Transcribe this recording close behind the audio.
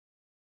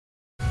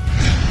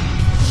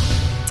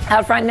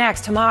Out front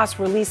next, Hamas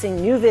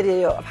releasing new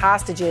video of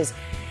hostages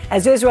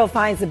as Israel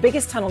finds the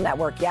biggest tunnel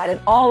network yet,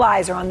 and all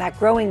eyes are on that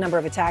growing number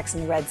of attacks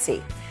in the Red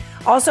Sea.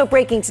 Also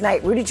breaking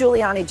tonight, Rudy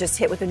Giuliani just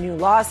hit with a new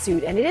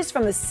lawsuit, and it is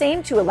from the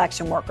same two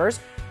election workers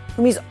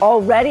whom he's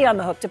already on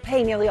the hook to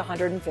pay nearly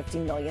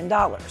 $150 million.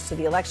 So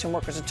the election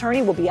workers'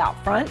 attorney will be out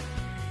front,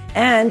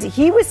 and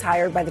he was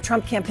hired by the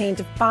Trump campaign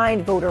to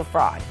find voter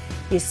fraud.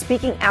 He is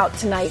speaking out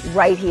tonight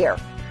right here.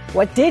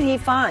 What did he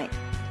find?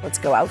 Let's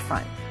go out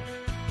front.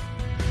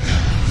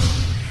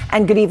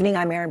 And good evening,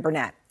 I'm Erin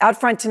Burnett. Out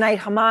front tonight,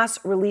 Hamas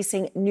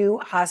releasing new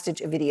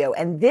hostage video.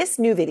 And this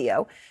new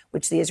video,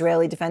 which the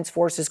Israeli Defense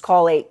Forces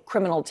call a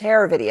criminal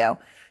terror video,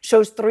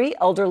 shows three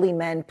elderly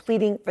men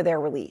pleading for their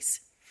release.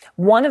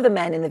 One of the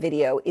men in the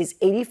video is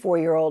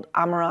 84-year-old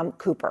Amram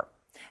Cooper.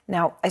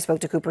 Now, I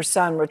spoke to Cooper's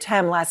son,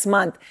 Rotem, last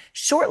month,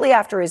 shortly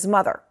after his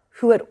mother,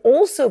 who had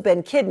also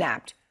been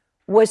kidnapped,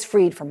 was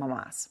freed from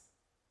Hamas.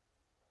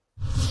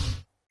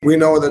 We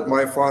know that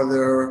my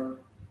father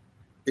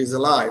is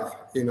alive.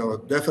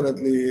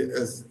 Definitely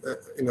as,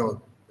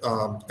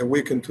 a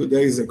week and 2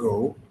 days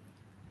ago,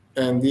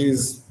 and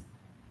is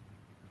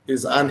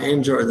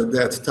uninjured at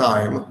that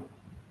time.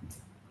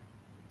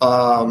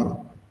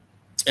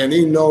 And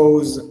he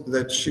knows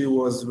that she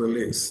was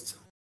released.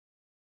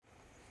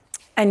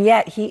 And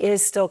yet he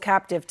is still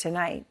captive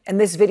tonight. And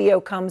this video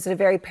comes at a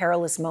very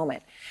perilous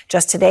moment.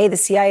 Just today, the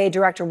CIA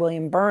Director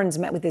William Burns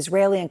met with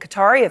Israeli and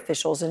Qatari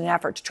officials in an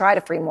effort to try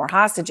to free more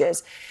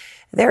hostages.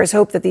 There is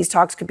hope that these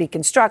talks could be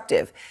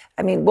constructive.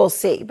 I mean, we'll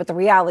see. But the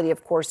reality,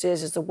 of course,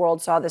 is the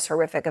world saw this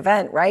horrific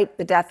event, right?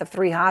 The death of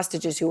three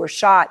hostages who were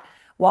shot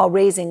while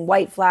raising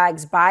white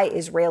flags by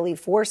Israeli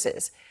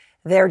forces.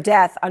 Their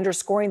death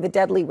underscoring the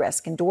deadly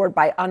risk endured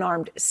by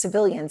unarmed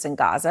civilians in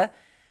Gaza.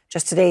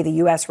 Just today, the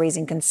U.S.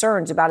 raising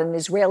concerns about an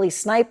Israeli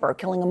sniper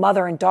killing a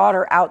mother and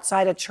daughter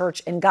outside a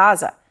church in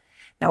Gaza.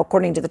 Now,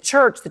 according to the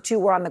church, the two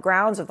were on the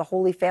grounds of the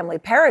Holy Family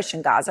Parish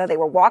in Gaza. They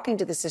were walking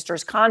to the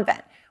sisters'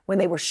 convent when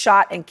they were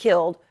shot and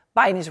killed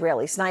by an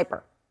Israeli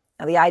sniper.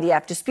 Now, the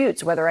IDF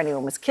disputes whether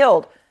anyone was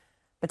killed,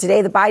 but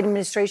today the Biden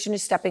administration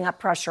is stepping up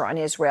pressure on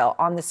Israel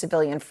on the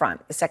civilian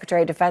front. The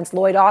Secretary of Defense,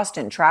 Lloyd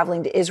Austin,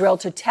 traveling to Israel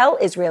to tell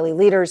Israeli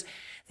leaders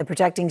that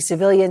protecting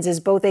civilians is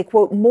both a,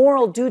 quote,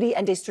 moral duty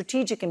and a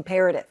strategic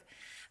imperative.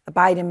 The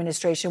Biden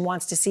administration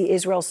wants to see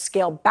Israel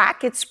scale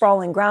back its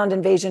sprawling ground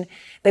invasion.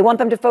 They want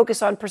them to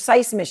focus on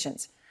precise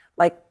missions,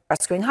 like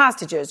rescuing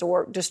hostages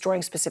or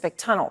destroying specific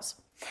tunnels.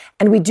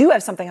 And we do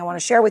have something I want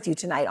to share with you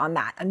tonight on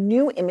that, a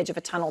new image of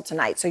a tunnel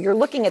tonight. So you're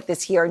looking at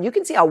this here, and you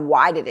can see how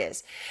wide it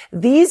is.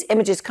 These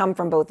images come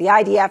from both the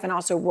IDF and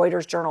also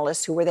Reuters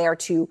journalists who were there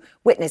to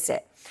witness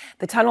it.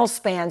 The tunnel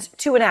spans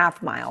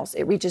 2.5 miles.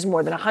 It reaches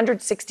more than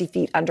 160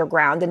 feet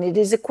underground, and it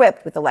is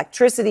equipped with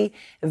electricity,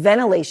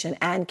 ventilation,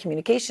 and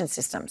communication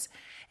systems.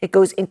 It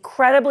goes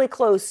incredibly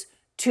close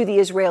to the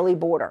Israeli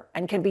border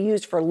and can be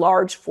used for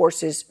large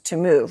forces to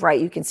move,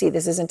 right? You can see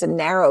this isn't a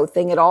narrow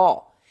thing at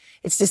all.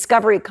 Its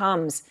discovery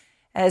comes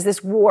as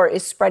this war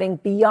is spreading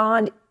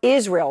beyond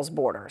Israel's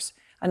borders.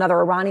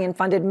 Another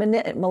Iranian-funded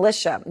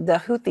militia, the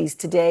Houthis,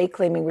 today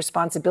claiming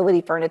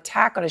responsibility for an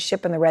attack on a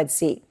ship in the Red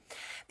Sea.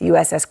 The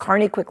USS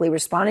Carney quickly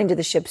responding to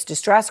the ship's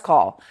distress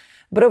call.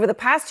 But over the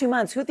past 2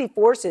 months, Houthi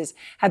forces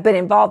have been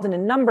involved in a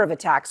number of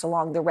attacks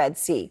along the Red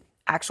Sea.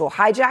 Actual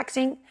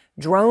hijacking,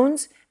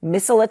 drones,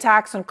 missile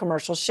attacks on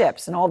commercial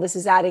ships. And all this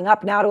is adding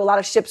up now to a lot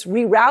of ships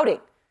rerouting,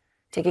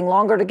 taking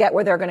longer to get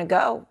where they're going to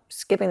go,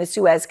 skipping the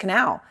Suez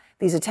Canal.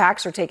 These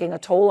attacks are taking a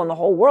toll on the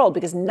whole world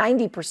because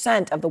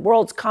 90% of the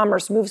world's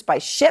commerce moves by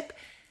ship,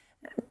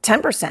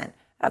 10%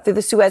 through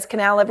the Suez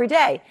Canal every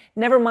day.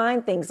 Never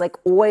mind things like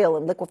oil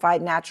and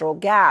liquefied natural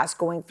gas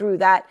going through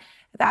that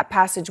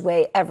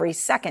passageway every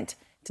second.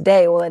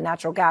 Today, oil and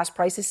natural gas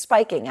prices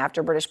spiking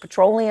after British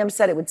Petroleum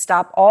said it would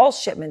stop all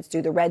shipments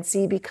through the Red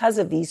Sea because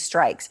of these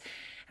strikes.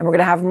 And we're going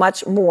to have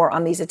much more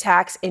on these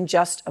attacks in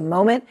just a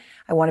moment.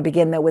 I want to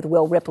begin, though, with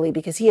Will Ripley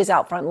because he is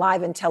out front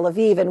live in Tel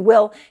Aviv. And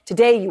Will,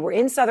 today you were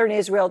in southern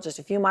Israel, just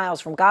a few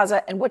miles from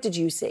Gaza. And what did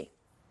you see?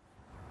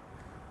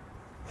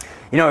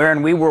 You know,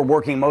 Erin, we were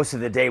working most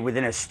of the day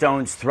within a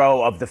stone's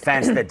throw of the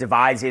fence that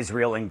divides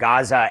Israel and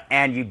Gaza,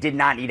 and you did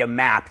not need a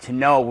map to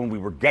know when we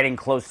were getting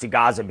close to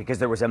Gaza because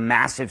there was a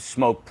massive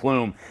smoke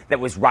plume that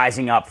was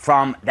rising up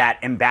from that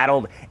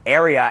embattled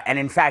area. And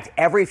in fact,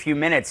 every few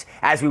minutes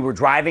as we were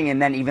driving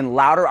and then even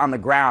louder on the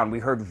ground, we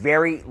heard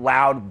very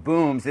loud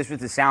booms. This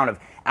was the sound of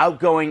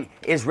outgoing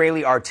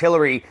Israeli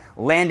artillery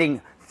landing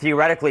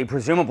theoretically,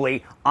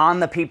 presumably, on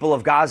the people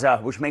of Gaza,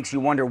 which makes you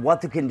wonder what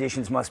the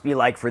conditions must be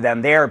like for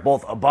them there,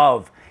 both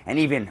above and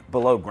even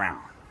below ground.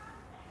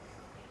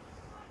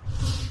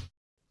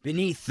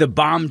 Beneath the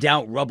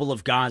bombed-out rubble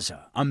of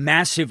Gaza, a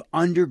massive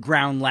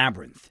underground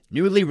labyrinth.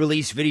 Newly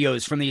released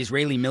videos from the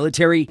Israeli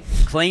military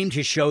claim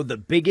to show the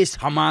biggest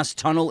Hamas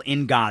tunnel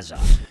in Gaza,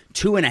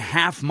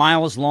 2.5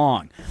 miles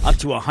long, up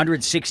to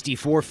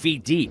 164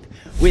 feet deep,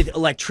 with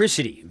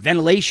electricity,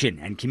 ventilation,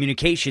 and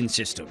communication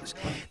systems.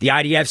 The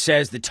IDF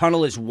says the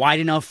tunnel is wide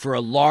enough for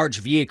a large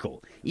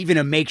vehicle, even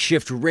a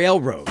makeshift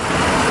railroad.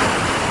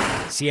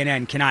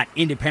 CNN cannot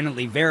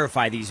independently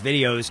verify these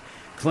videos,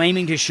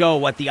 claiming to show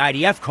what the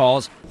IDF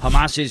calls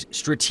Hamas's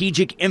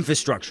strategic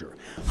infrastructure,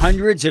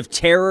 hundreds of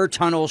terror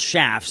tunnel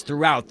shafts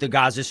throughout the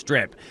Gaza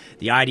Strip.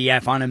 The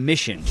IDF on a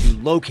mission to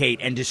locate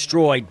and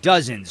destroy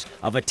dozens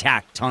of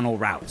attack tunnel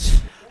routes.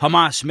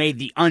 Hamas made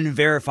the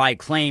unverified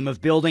claim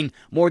of building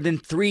more than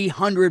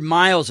 300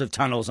 miles of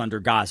tunnels under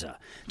Gaza,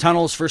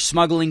 tunnels for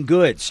smuggling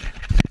goods,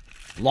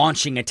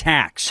 launching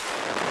attacks,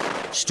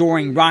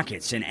 storing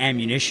rockets and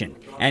ammunition.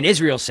 And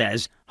Israel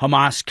says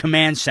Hamas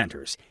command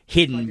centers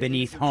hidden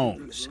beneath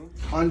homes.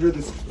 Under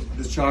this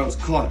child's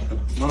cot,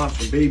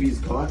 a baby's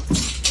cot,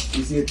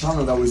 we see a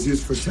tunnel that was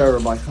used for terror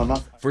by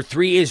Hamas. For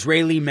 3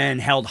 Israeli men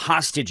held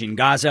hostage in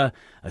Gaza,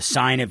 a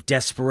sign of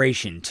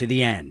desperation to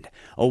the end.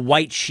 A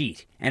white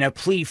sheet and a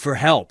plea for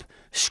help,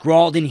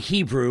 scrawled in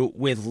Hebrew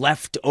with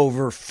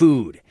leftover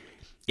food.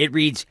 It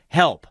reads,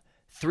 "Help,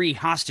 3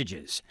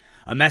 hostages."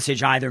 A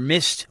message either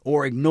missed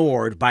or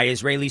ignored by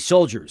Israeli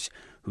soldiers,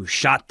 who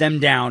shot them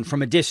down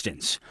from a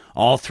distance,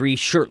 all 3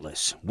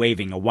 shirtless,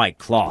 waving a white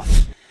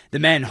cloth. The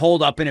men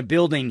holed up in a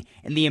building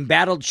in the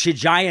embattled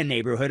Shijaya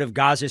neighborhood of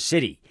Gaza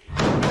City.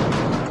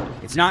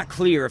 It's not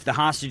clear if the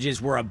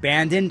hostages were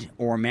abandoned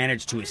or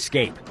managed to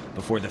escape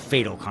before the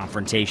fatal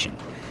confrontation.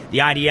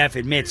 The IDF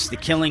admits the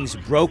killings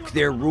broke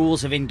their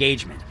rules of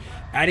engagement,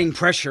 adding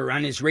pressure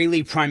on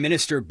Israeli Prime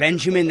Minister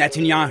Benjamin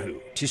Netanyahu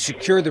to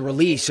secure the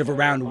release of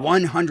around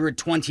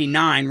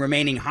 129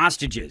 remaining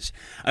hostages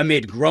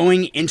amid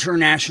growing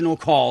international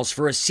calls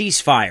for a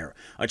ceasefire,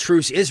 a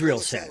truce Israel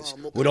says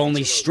would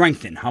only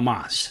strengthen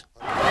Hamas.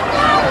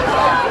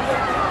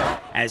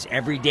 As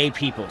everyday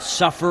people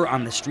suffer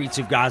on the streets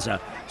of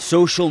Gaza,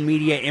 social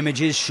media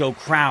images show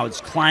crowds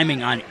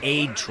climbing on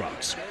aid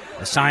trucks,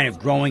 a sign of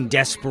growing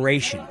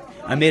desperation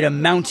amid a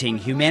mounting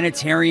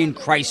humanitarian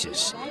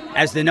crisis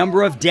as the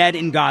number of dead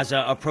in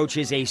Gaza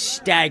approaches a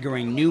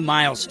staggering new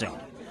milestone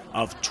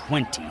of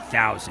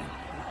 20,000.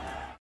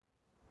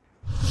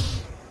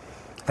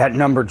 That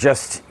number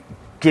just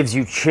gives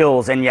you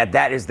chills, and yet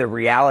that is the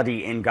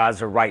reality in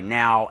Gaza right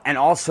now. And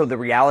also the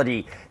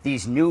reality,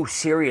 these new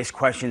serious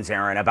questions,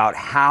 Aaron, about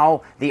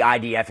how the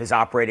IDF is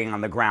operating on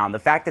the ground. The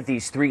fact that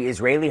these 3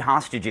 Israeli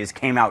hostages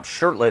came out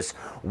shirtless,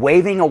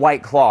 waving a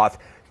white cloth.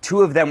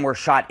 2 of them were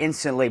shot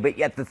instantly, but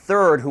yet the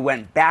 3rd, who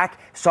went back,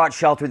 sought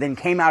shelter, then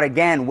came out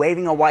again,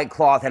 waving a white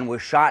cloth, and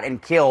was shot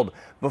and killed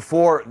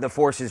before the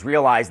forces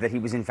realized that he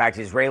was in fact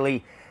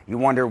Israeli. You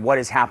wonder what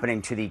is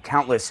happening to the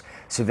countless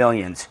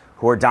civilians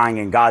who are dying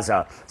in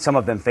Gaza, some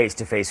of them face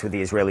to face with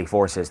the Israeli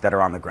forces that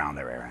are on the ground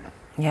there, Aaron.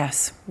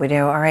 Yes, we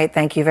do. All right.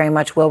 Thank you very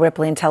much, Will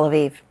Ripley in Tel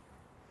Aviv.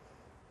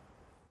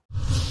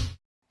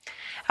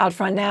 Out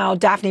front now,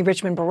 Daphne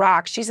Richmond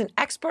Barak. She's an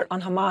expert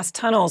on Hamas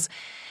tunnels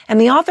and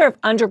the author of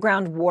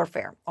Underground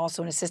Warfare,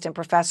 also an assistant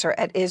professor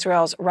at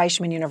Israel's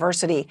Reichman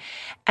University.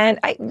 And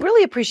I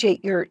really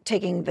appreciate your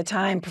taking the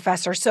time,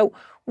 Professor. So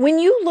when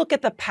you look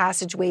at the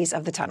passageways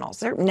of the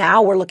tunnels,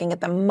 now we're looking at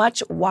them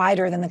much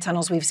wider than the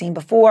tunnels we've seen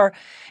before.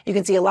 You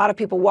can see a lot of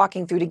people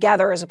walking through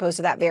together as opposed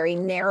to that very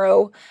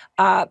narrow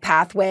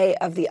pathway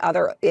of the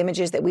other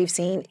images that we've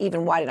seen,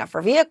 even wide enough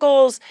for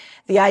vehicles.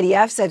 The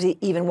IDF says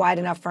even wide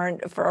enough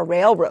for a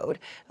railroad,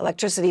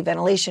 electricity,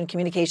 ventilation,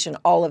 communication,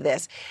 all of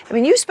this. I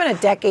mean, you spent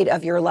a decade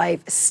of your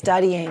life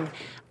studying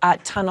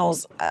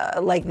tunnels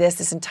like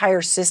this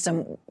entire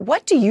system.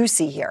 What do you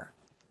see here?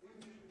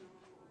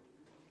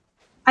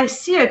 I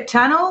see a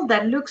tunnel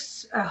that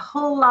looks a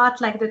whole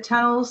lot like the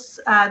tunnels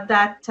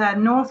that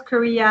North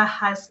Korea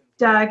has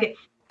dug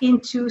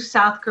into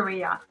South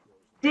Korea.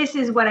 This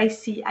is what I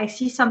see. I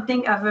see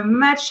something of a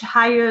much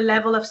higher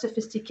level of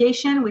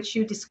sophistication, which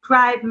you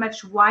described,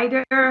 much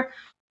wider,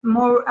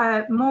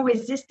 more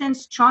resistant,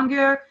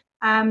 stronger,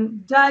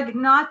 dug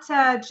not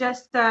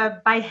just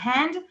by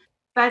hand,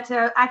 but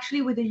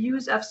actually with the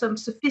use of some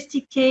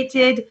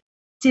sophisticated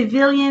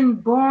civilian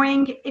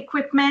boring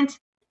equipment.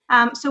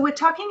 So we're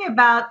talking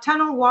about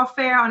tunnel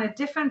warfare on a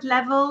different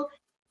level.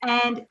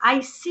 And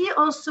I see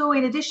also,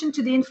 in addition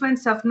to the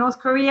influence of North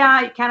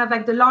Korea, kind of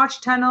like the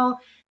large tunnel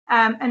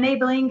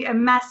enabling a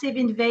massive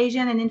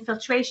invasion and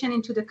infiltration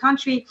into the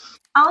country,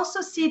 I also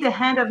see the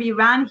hand of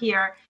Iran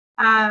here,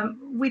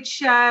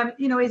 which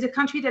is a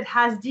country that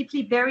has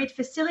deeply buried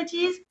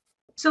facilities.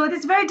 So it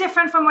is very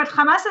different from what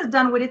Hamas has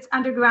done with its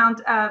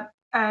underground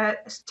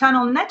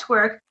tunnel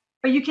network.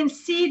 But you can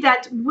see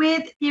that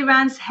with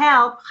Iran's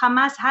help,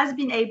 Hamas has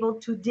been able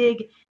to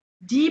dig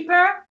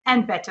deeper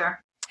and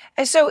better.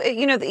 And so,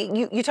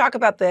 you talk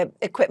about the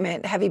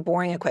equipment, heavy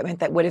boring equipment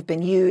that would have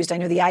been used. I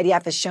know the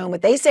IDF has shown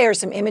what they say are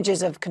some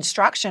images of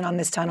construction on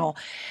this tunnel.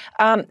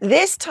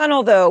 This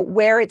tunnel, though,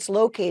 where it's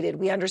located,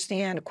 we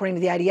understand, according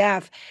to the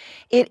IDF,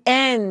 it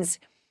ends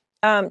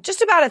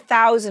just about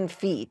 1,000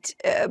 feet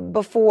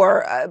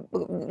before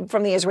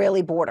from the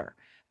Israeli border.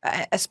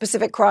 A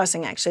specific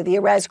crossing, actually, the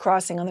Erez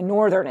crossing on the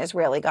northern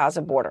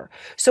Israeli-Gaza border.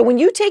 So when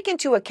you take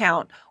into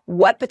account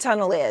what the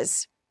tunnel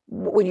is,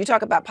 when you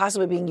talk about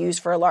possibly being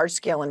used for a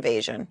large-scale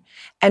invasion,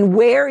 and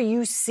where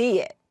you see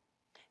it,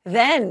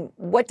 then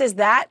what does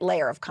that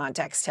layer of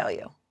context tell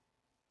you?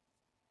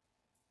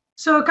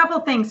 So a couple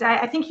of things.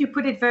 I think you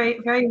put it very,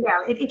 very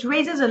well. It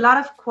raises a lot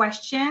of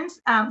questions.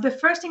 The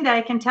first thing that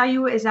I can tell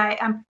you is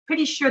I'm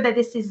pretty sure that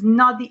this is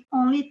not the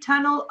only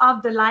tunnel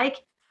of the like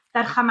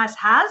that Hamas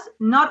has.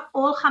 Not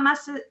all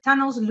Hamas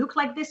tunnels look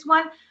like this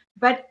one,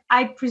 but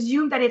I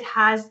presume that it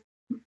has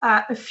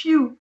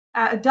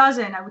a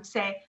dozen, I would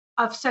say,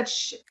 of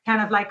such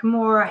kind of like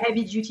more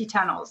heavy duty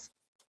tunnels.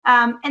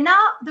 And now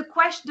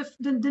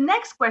the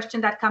next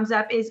question that comes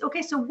up is,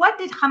 okay, so what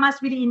did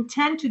Hamas really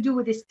intend to do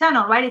with this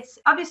tunnel, right? It's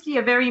obviously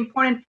a very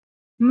important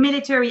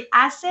military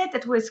asset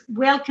that was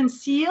well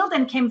concealed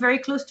and came very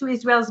close to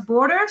Israel's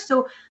border.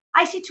 So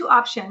I see two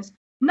options.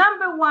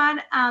 Number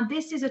one,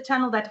 this is a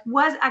tunnel that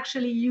was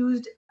actually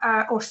used,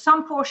 or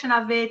some portion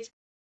of it,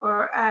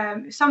 or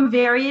some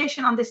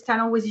variation on this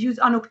tunnel was used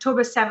on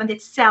October 7th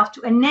itself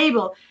to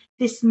enable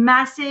this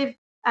massive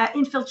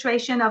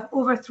infiltration of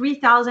over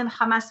 3,000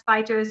 Hamas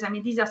fighters. I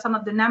mean, these are some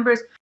of the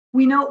numbers.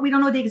 We don't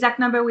know the exact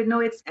number. We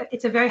know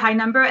it's a very high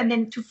number. And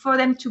then for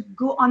them to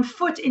go on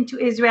foot into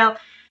Israel,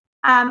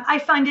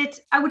 I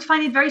would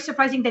find it very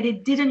surprising that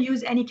it didn't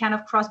use any kind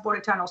of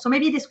cross-border tunnel. So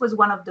maybe this was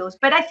one of those.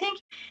 But I think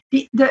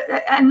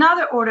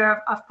another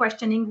order of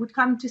questioning would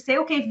come to say,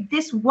 okay, if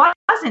this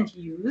wasn't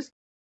used,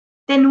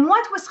 then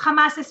what was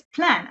Hamas's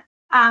plan?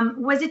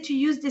 Was it to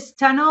use this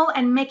tunnel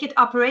and make it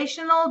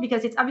operational,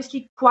 because it's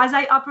obviously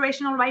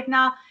quasi-operational right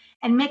now,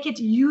 and make it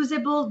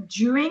usable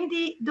during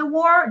the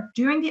war,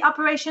 during the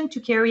operation, to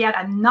carry out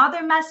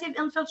another massive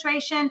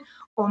infiltration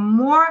or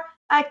more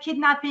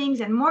kidnappings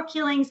and more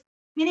killings?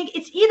 Meaning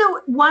it's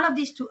either one of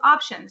these two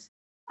options.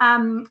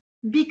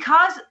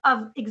 Because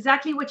of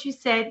exactly what you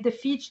said,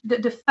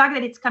 the fact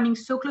that it's coming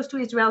so close to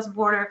Israel's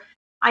border,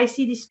 I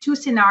see these two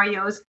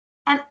scenarios.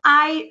 And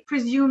I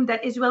presume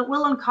that Israel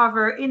will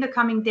uncover in the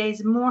coming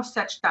days more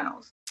such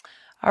tunnels.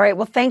 All right.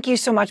 Well, thank you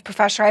so much,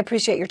 Professor. I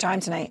appreciate your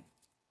time tonight.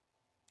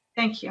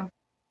 Thank you. All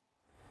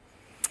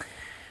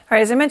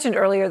right. As I mentioned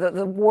earlier,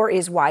 the war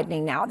is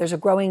widening now. There's a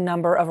growing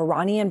number of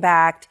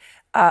Iranian-backed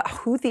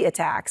Houthi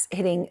attacks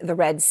hitting the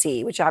Red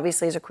Sea, which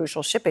obviously is a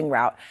crucial shipping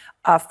route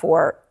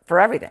for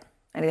everything.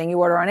 Anything you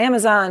order on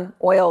Amazon,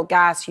 oil,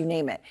 gas, you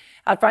name it.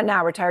 Out front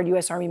now, retired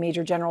U.S. Army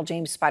Major General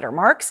James Spider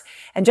Marks.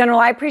 And General,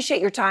 I appreciate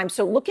your time.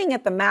 So looking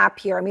at the map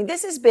here, I mean,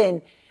 this has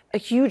been a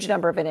huge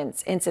number of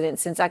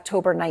incidents since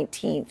October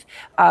 19th,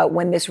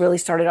 when this really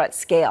started at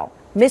scale.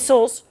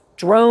 Missiles,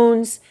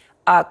 drones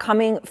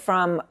coming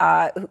from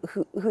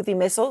Houthi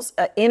missiles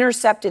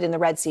intercepted in the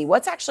Red Sea.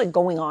 What's actually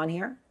going on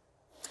here?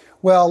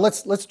 Well,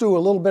 let's do a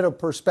little bit of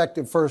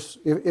perspective first,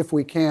 if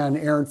we can,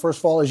 Aaron. First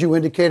of all, as you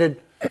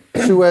indicated,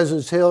 Suez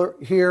is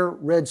here,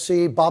 Red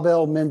Sea, Bab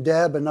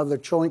el-Mandeb, another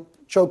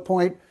choke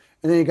point,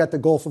 and then you got the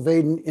Gulf of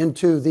Aden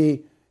into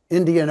the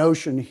Indian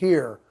Ocean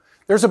here.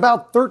 There's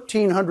about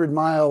 1,300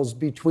 miles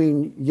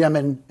between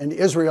Yemen and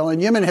Israel,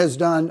 and Yemen has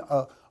done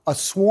a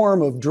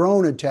swarm of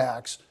drone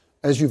attacks,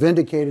 as you've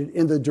indicated,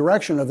 in the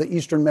direction of the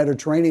Eastern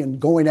Mediterranean,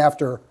 going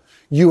after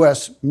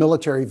U.S.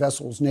 military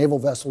vessels, naval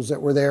vessels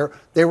that were there.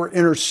 They were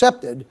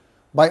intercepted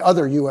by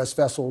other U.S.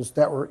 vessels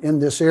that were in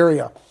this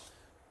area.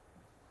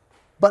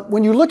 But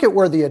when you look at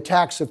where the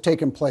attacks have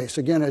taken place,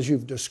 again, as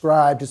you've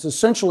described, it's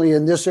essentially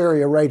in this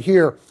area right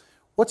here.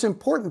 What's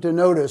important to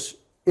notice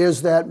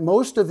is that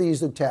most of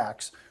these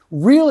attacks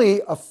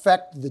really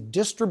affect the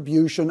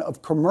distribution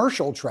of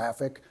commercial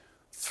traffic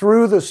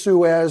through the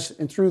Suez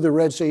and through the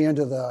Red Sea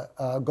into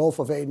the Gulf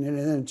of Aden and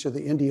into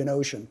the Indian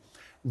Ocean.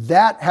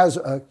 That has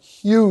a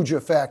huge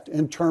effect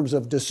in terms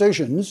of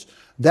decisions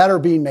that are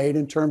being made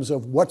in terms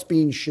of what's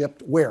being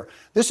shipped where.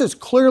 This is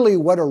clearly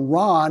what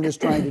Iran is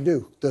trying to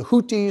do. The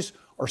Houthis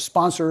are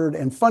sponsored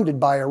and funded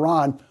by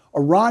Iran.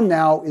 Iran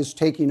now is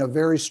taking a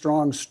very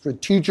strong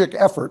strategic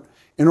effort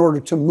in order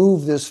to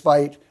move this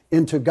fight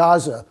into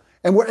Gaza.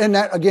 And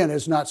that, again,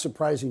 is not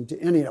surprising to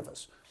any of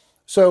us.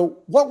 So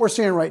what we're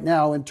seeing right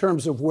now in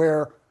terms of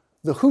where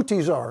the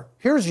Houthis are,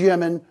 here's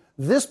Yemen.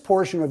 This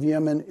portion of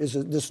Yemen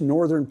this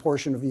northern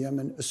portion of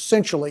Yemen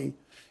essentially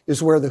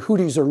is where the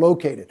Houthis are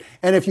located.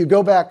 And if you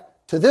go back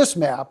to this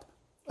map,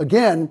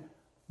 again,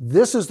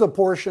 this is the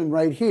portion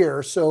right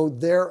here. So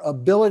their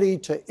ability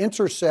to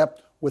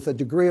intercept with a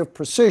degree of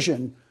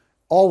precision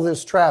all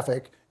this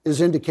traffic is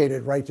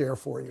indicated right there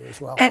for you as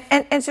well.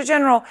 And so,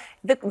 General,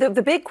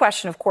 the big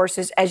question, of course,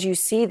 is as you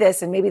see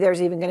this, and maybe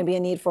there's even going to be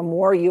a need for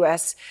more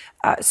U.S.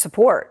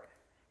 Support,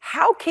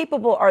 how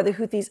capable are the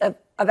Houthis of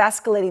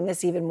escalating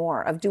this even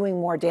more, of doing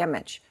more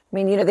damage? I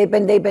mean, you know, they've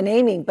been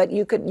aiming, but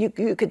you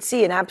could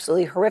see an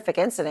absolutely horrific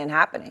incident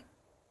happening.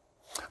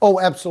 Oh,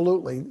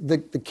 absolutely. The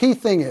key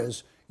thing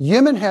is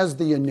Yemen has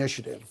the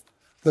initiative.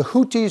 The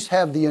Houthis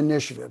have the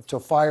initiative to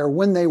fire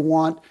when they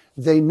want.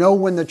 They know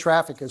when the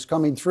traffic is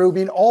coming through. I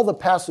mean, all the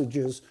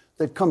passages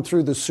that come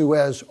through the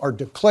Suez are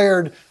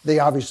declared. They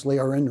obviously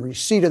are in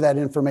receipt of that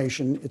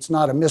information. It's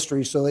not a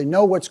mystery, so they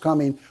know what's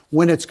coming,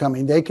 when it's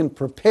coming. They can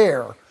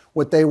prepare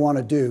what they want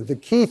to do. The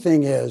key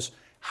thing is,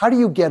 how do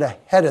you get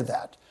ahead of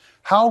that?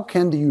 How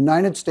can the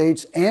United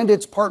States and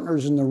its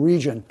partners in the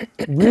region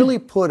really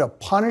put a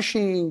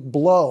punishing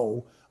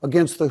blow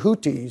against the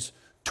Houthis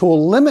to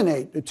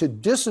eliminate, to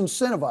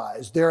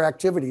disincentivize their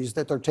activities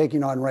that they're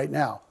taking on right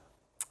now.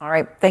 All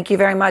right. Thank you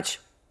very much,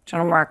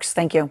 General Marks.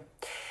 Thank you.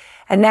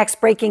 And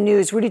next, breaking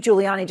news. Rudy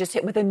Giuliani just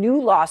hit with a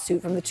new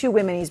lawsuit from the two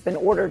women he's been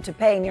ordered to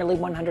pay nearly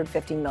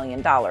 $150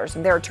 million.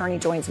 And their attorney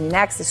joins me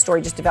next. This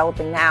story just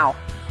developing now.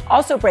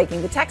 Also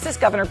breaking, the Texas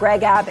Governor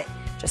Greg Abbott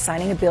just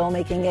signing a bill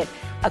making it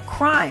a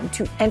crime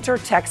to enter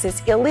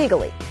Texas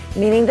illegally,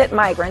 meaning that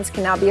migrants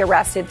can now be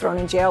arrested, thrown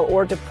in jail,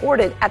 or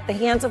deported at the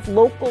hands of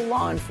local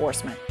law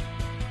enforcement.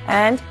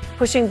 And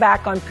pushing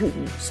back on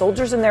Putin,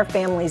 soldiers and their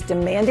families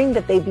demanding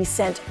that they be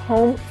sent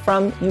home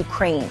from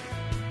Ukraine.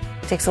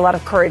 It takes a lot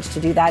of courage to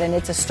do that, and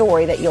it's a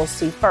story that you'll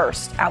see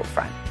first out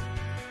front.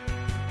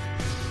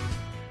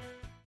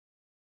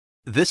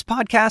 This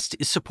podcast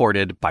is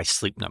supported by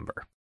Sleep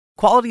Number.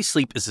 Quality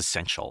sleep is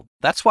essential.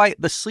 That's why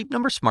the Sleep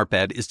Number Smart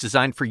Bed is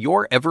designed for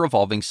your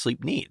ever-evolving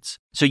sleep needs,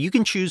 so you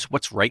can choose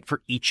what's right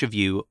for each of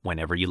you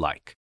whenever you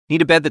like.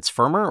 Need a bed that's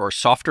firmer or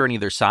softer on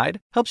either side?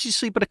 Helps you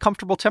sleep at a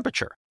comfortable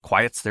temperature.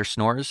 Quiets their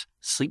snores?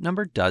 Sleep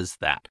Number does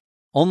that.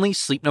 Only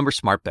Sleep Number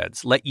Smart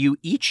Beds let you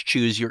each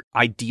choose your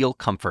ideal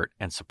comfort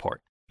and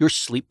support, your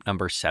Sleep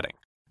Number setting.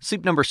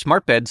 Sleep Number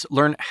Smart Beds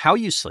learn how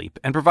you sleep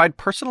and provide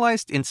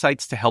personalized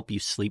insights to help you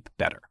sleep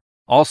better.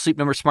 All Sleep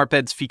Number Smart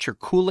Beds feature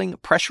cooling,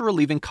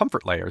 pressure-relieving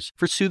comfort layers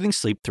for soothing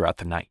sleep throughout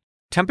the night.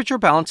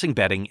 Temperature-balancing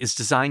bedding is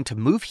designed to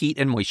move heat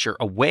and moisture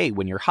away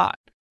when you're hot.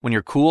 When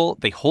you're cool,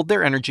 they hold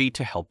their energy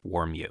to help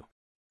warm you.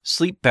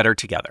 Sleep better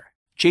together.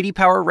 J.D.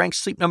 Power ranks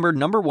Sleep Number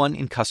 #1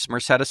 in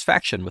customer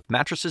satisfaction with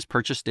mattresses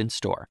purchased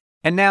in-store.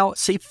 And now,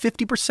 save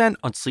 50%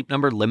 on Sleep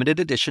Number limited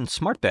edition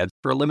smart beds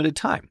for a limited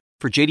time.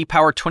 For J.D.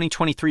 Power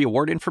 2023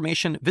 award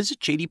information, visit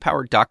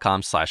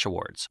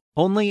jdpower.com/awards.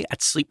 Only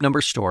at Sleep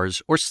Number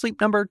stores or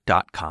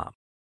sleepnumber.com.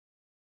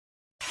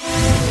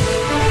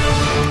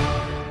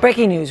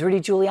 Breaking news,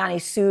 Rudy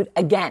Giuliani sued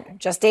again,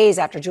 just days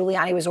after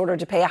Giuliani was ordered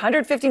to pay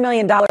 $150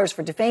 million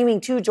for defaming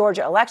two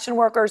Georgia election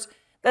workers.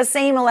 The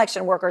same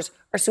election workers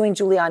are suing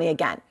Giuliani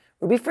again.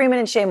 Ruby Freeman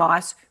and Shaye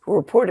Moss,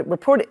 who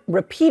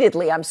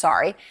repeatedly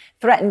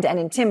threatened and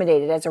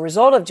intimidated as a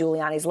result of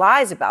Giuliani's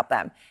lies about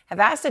them,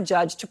 have asked a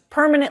judge to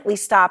permanently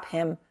stop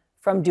him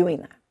from doing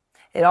that.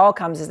 It all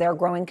comes as there are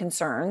growing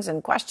concerns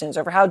and questions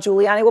over how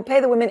Giuliani will pay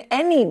the women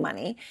any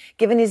money,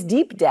 given his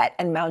deep debt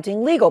and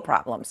mounting legal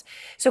problems.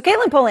 So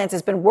Caitlin Polantz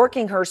has been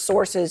working her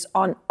sources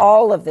on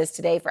all of this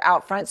today for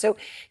Outfront. So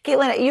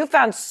Caitlin, you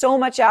found so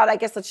much out. I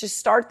guess let's just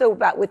start though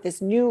with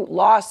this new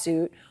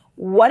lawsuit.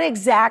 What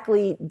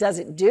exactly does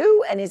it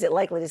do, and is it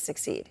likely to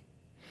succeed?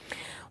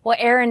 Well,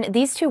 Aaron,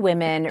 these two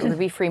women,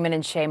 Ruby Freeman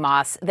and Shaye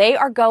Moss, they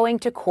are going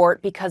to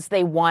court because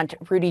they want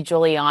Rudy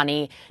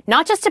Giuliani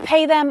not just to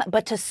pay them,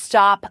 but to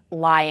stop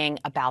lying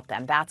about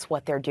them. That's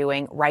what they're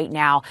doing right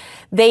now.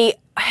 They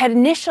had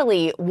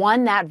initially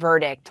won that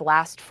verdict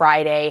last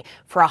Friday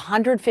for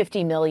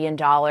 $150 million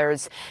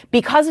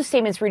because of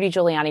statements Rudy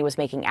Giuliani was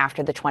making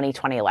after the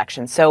 2020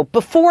 election. So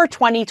before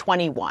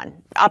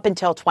 2021, up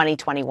until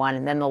 2021,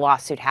 and then the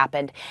lawsuit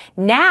happened.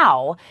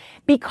 Now,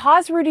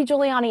 because Rudy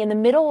Giuliani in the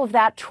middle of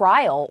that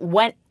trial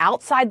went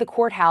outside the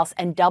courthouse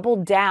and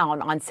doubled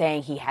down on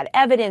saying he had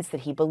evidence,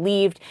 that he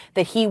believed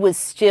that he was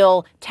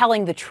still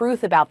telling the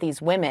truth about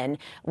these women,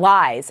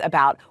 lies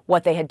about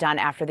what they had done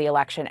after the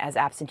election as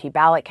absentee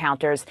ballot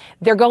counters,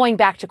 they're going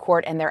back to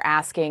court and they're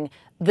asking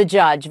the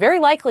judge, very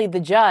likely the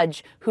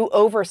judge who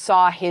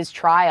oversaw his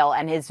trial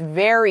and is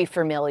very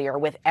familiar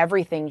with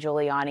everything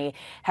Giuliani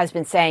has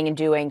been saying and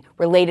doing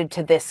related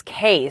to this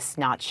case,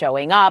 not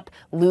showing up,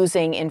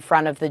 losing in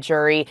front of the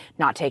jury,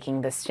 not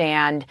taking the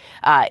stand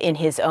in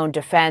his own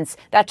defense.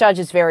 That judge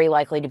is very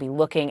likely to be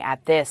looking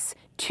at this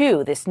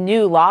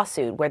new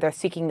lawsuit where they're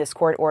seeking this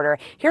court order.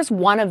 Here's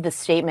one of the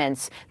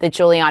statements that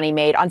Giuliani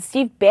made on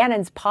Steve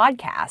Bannon's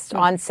podcast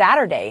on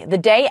Saturday, the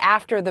day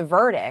after the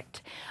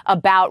verdict,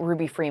 about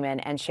Ruby Freeman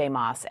and Shaye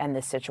Moss and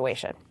this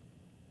situation.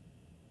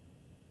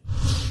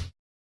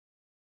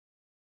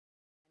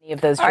 Many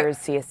of those jurors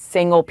see a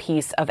single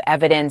piece of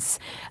evidence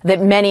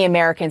that many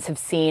Americans have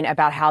seen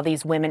about how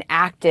these women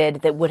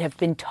acted that would have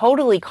been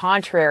totally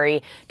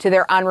contrary to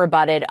their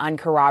unrebutted,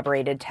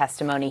 uncorroborated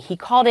testimony. He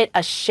called it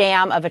a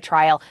sham of a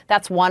trial.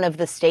 That's one of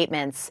the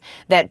statements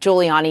that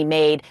Giuliani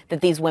made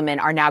that these women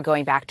are now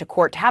going back to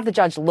court to have the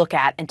judge look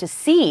at and to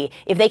see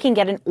if they can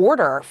get an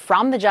order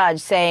from the judge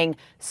saying,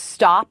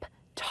 stop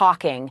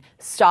talking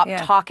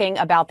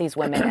about these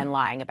women and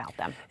lying about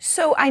them.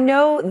 So I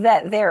know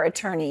that their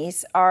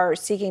attorneys are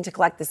seeking to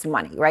collect this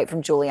money, right,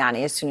 from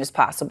Giuliani as soon as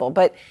possible.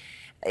 But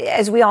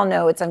as we all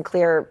know, it's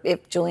unclear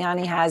if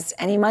Giuliani has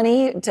any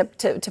money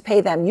to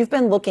pay them. You've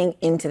been looking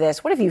into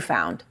this. What have you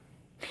found?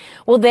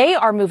 Well, they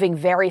are moving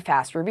very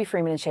fast. Ruby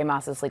Freeman and Shaye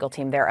Moss's legal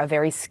team, they're a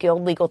very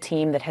skilled legal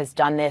team that has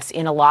done this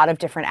in a lot of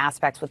different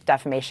aspects with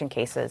defamation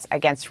cases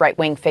against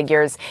right-wing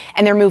figures,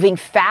 and they're moving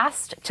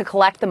fast to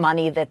collect the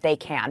money that they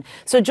can.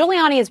 So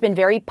Giuliani has been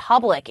very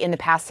public in the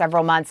past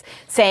several months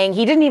saying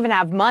he didn't even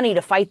have money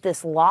to fight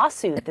this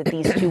lawsuit that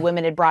these two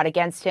women had brought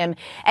against him,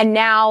 and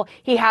now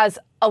he has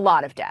a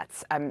lot of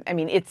debts. I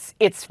mean,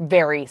 it's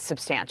very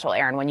substantial,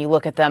 Aaron, when you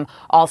look at them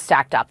all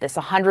stacked up. This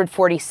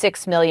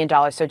 $146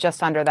 million, so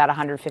just under that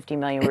 $150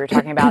 million we were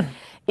talking about,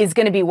 is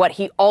going to be what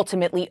he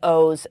ultimately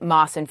owes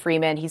Moss and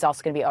Freeman. He's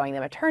also going to be owing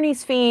them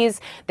attorney's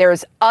fees.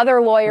 There's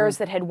other lawyers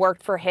that had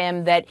worked for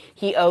him that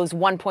he owes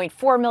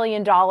 $1.4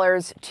 million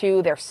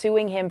to. They're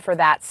suing him for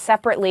that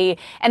separately.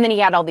 And then he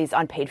had all these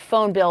unpaid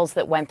phone bills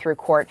that went through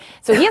court.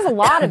 So he has a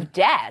lot of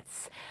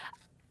debts.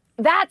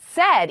 That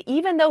said,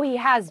 even though he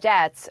has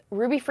debts,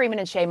 Ruby Freeman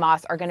and Shaye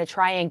Moss are going to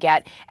try and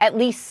get at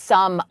least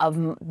some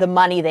of the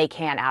money they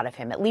can out of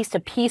him, at least a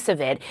piece of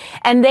it.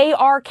 And they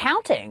are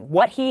counting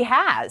what he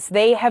has.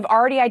 They have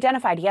already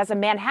identified he has a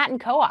Manhattan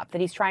co-op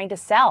that he's trying to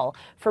sell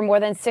for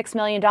more than $6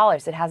 million.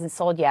 It hasn't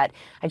sold yet.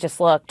 I just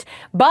looked.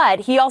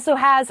 But he also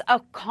has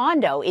a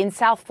condo in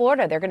South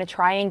Florida. They're going to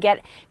try and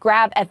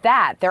grab at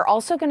that. They're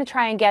also going to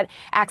try and get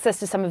access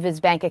to some of his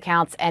bank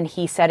accounts. And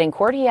he said in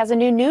court he has a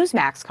new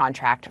Newsmax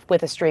contract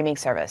with a streaming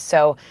service.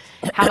 So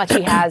how much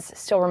he has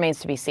still remains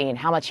to be seen.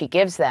 How much he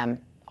gives them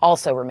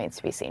also remains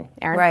to be seen.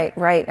 Aaron?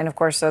 Right. And of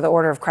course, so the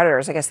order of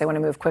creditors, I guess they want to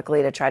move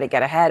quickly to try to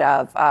get ahead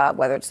of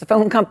whether it's the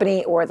phone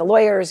company or the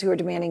lawyers who are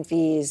demanding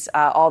fees,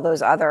 all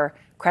those other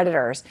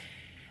creditors.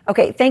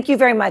 Okay, thank you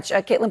very much,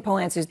 Caitlin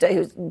Polantz,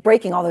 who's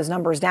breaking all those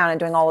numbers down and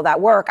doing all of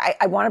that work.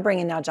 I want to bring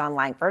in now John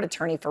Langford,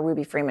 attorney for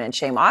Ruby Freeman and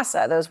Shaye Moss.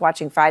 Those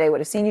watching Friday would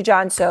have seen you,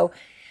 John. So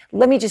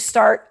let me just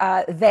start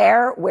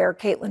there where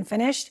Caitlin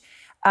finished.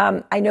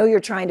 I know you're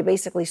trying to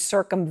basically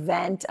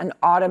circumvent an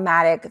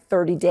automatic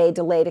 30-day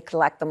delay to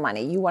collect the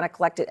money. You want to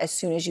collect it as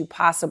soon as you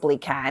possibly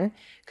can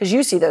because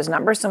you see those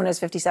numbers. Someone has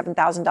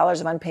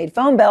 $57,000 of unpaid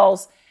phone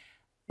bills.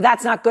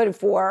 That's not good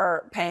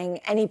for paying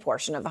any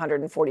portion of the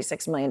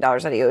 $146 million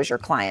that he owes your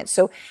client.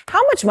 So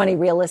how much money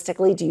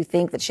realistically do you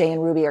think that Shaye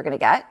and Ruby are going to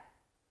get?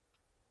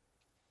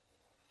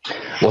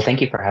 Well,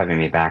 thank you for having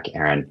me back,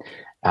 Aaron.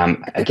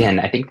 Again,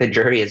 I think the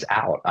jury is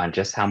out on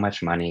just how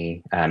much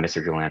money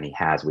Mr. Giuliani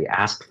has. We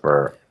asked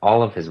for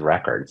all of his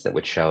records that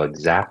would show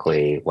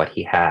exactly what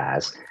he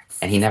has,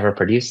 and he never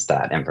produced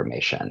that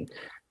information.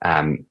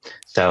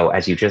 So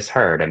as you just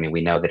heard, I mean,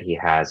 we know that he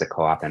has a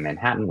co-op in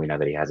Manhattan. We know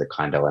that he has a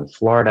condo in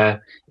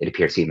Florida. It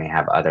appears he may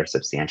have other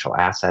substantial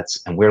assets.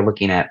 And we're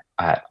looking at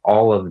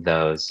all of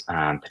those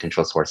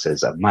potential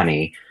sources of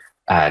money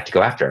to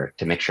go after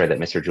to make sure that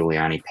Mr.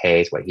 Giuliani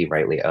pays what he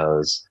rightly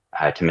owes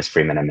to Ms.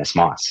 Freeman and Ms.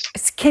 Moss.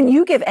 Can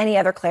you give any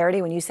other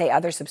clarity when you say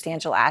other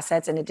substantial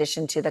assets in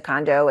addition to the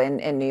condo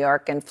in New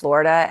York and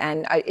Florida?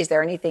 And is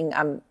there anything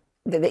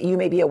that you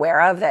may be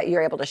aware of that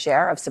you're able to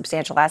share of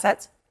substantial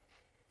assets?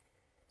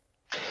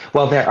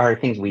 Well, there are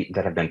things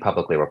that have been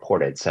publicly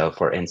reported. So,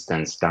 for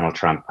instance, Donald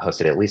Trump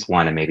hosted at least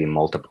one and maybe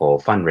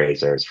multiple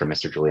fundraisers for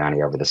Mr.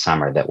 Giuliani over the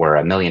summer that were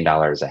 $1 million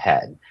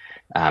ahead.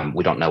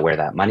 We don't know where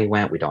that money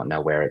went. We don't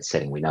know where it's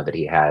sitting. We know that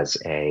he has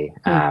a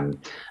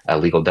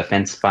legal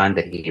defense fund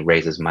that he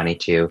raises money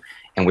to,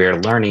 and we're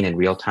learning in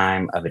real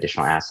time of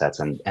additional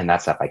assets, and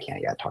that stuff I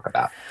can't yet talk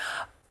about.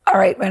 All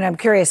right, and I'm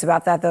curious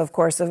about that, though, of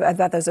course,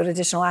 about those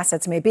additional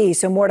assets may be.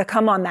 So more to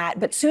come on that.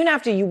 But soon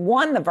after you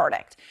won the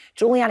verdict,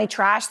 Giuliani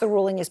trashed the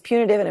ruling as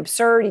punitive and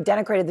absurd. He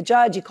denigrated the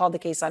judge. He called the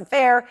case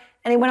unfair.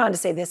 And he went on to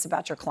say this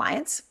about your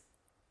clients.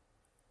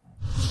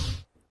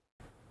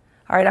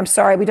 All right, I'm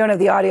sorry, we don't have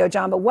the audio,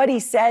 John, but what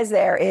he says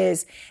there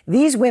is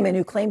these women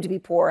who claim to be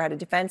poor had a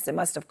defense that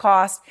must have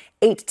cost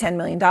 $8 to $10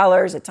 million,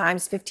 at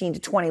times 15 to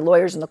 20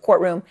 lawyers in the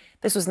courtroom.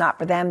 This was not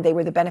for them. They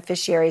were the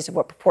beneficiaries of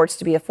what purports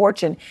to be a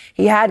fortune.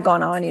 He had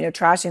gone on,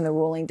 trashing the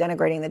ruling,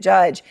 denigrating the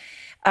judge.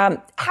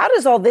 How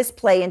does all this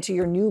play into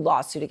your new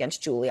lawsuit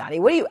against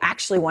Giuliani? What do you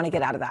actually want to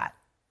get out of that?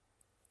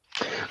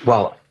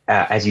 Well,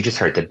 as you just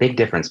heard, the big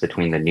difference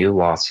between the new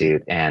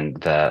lawsuit and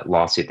the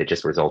lawsuit that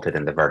just resulted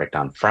in the verdict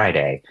on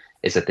Friday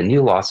is that the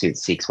new lawsuit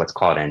seeks what's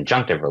called an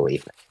injunctive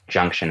relief.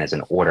 Injunction is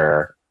an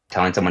order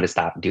telling someone to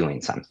stop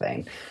doing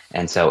something.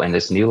 And so in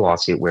this new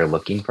lawsuit, we're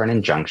looking for an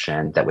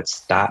injunction that would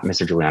stop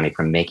Mr. Giuliani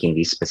from making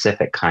these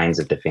specific kinds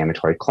of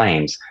defamatory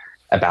claims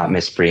about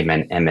Ms.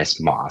 Freeman and Ms.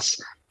 Moss.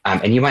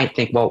 And you might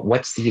think, well,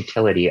 what's the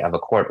utility of a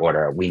court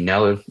order? We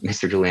know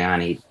Mr.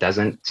 Giuliani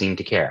doesn't seem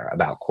to care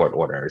about court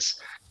orders.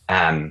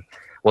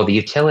 Well, the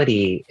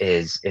utility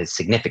is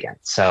significant.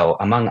 So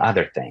among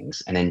other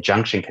things, an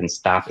injunction can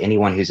stop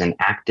anyone who's in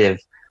active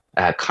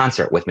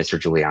concert with Mr.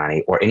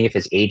 Giuliani or any of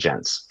his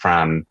agents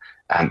from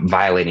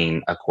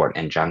violating a court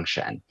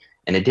injunction.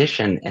 In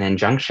addition, an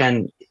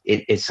injunction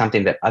is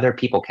something that other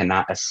people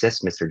cannot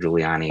assist Mr.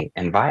 Giuliani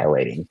in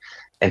violating.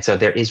 And so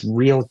there is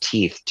real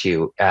teeth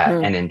to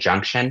an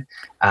injunction.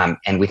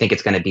 And we think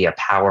it's going to be a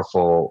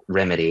powerful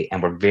remedy.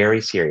 And we're very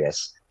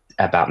serious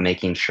about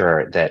making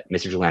sure that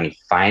Mr. Giuliani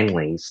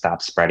finally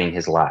stops spreading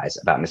his lies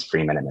about Ms.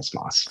 Freeman and Ms.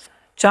 Moss.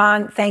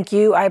 John, thank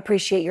you. I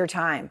appreciate your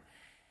time.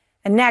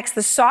 And next,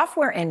 the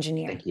software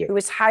engineer who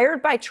was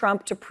hired by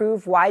Trump to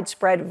prove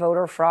widespread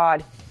voter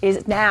fraud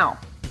is now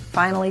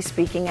finally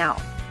speaking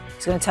out.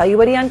 He's going to tell you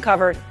what he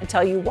uncovered and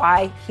tell you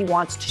why he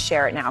wants to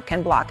share it now.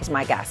 Ken Block is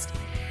my guest.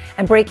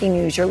 And breaking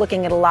news, you're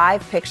looking at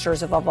live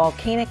pictures of a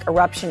volcanic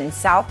eruption in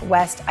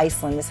southwest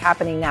Iceland. This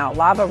happening now,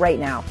 lava right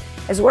now.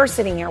 As we're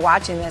sitting here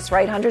watching this,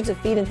 right, hundreds of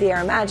feet into the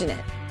air, imagine it.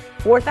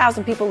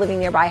 4,000 people living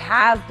nearby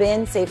have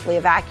been safely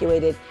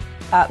evacuated.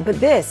 But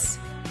this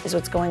is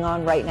what's going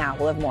on right now.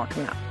 We'll have more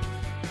coming up.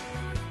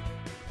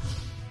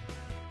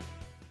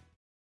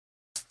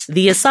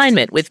 The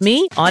Assignment with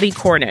me, Audie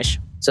Cornish.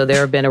 So there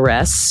have been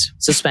arrests,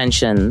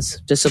 suspensions,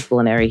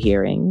 disciplinary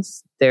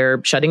hearings.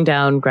 They're shutting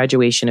down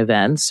graduation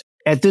events.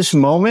 At this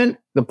moment,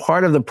 the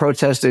part of the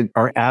protest that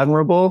are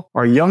admirable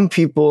are young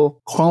people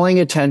calling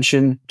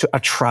attention to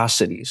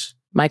atrocities.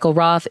 Michael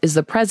Roth is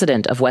the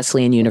president of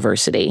Wesleyan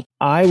University.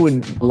 I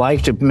would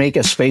like to make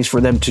a space for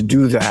them to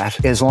do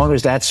that, as long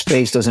as that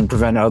space doesn't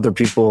prevent other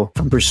people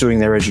from pursuing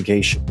their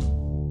education.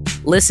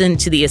 Listen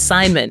to The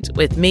Assignment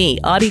with me,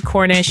 Audie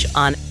Cornish,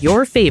 on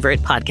your favorite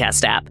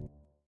podcast app.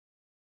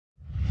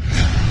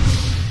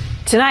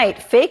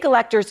 Tonight, fake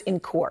electors in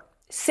court.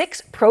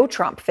 6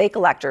 pro-Trump fake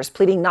electors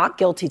pleading not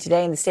guilty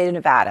today in the state of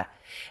Nevada.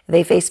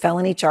 They face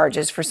felony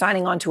charges for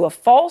signing on to a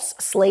false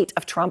slate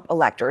of Trump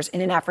electors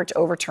in an effort to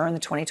overturn the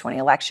 2020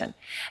 election.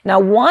 Now,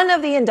 one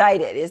of the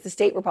indicted is the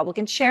state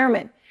Republican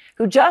chairman,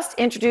 who just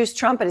introduced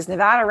Trump at his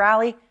Nevada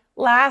rally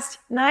last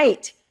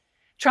night.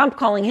 Trump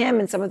calling him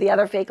and some of the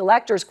other fake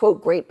electors,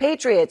 quote, great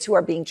patriots who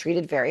are being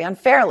treated very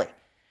unfairly.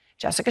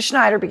 Jessica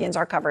Schneider begins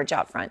our coverage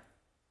out front.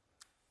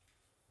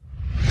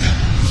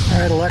 All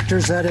right,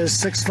 electors, that is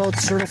 6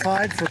 votes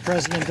certified for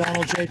President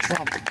Donald J.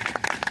 Trump.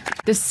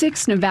 The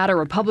 6 Nevada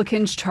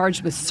Republicans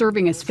charged with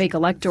serving as fake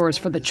electors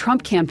for the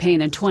Trump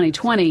campaign in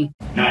 2020.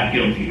 Not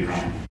guilty, Your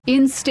Honor.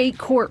 In state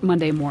court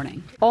Monday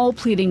morning, all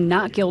pleading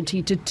not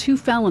guilty to 2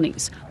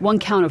 felonies, 1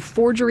 count of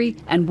forgery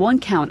and 1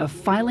 count of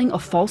filing a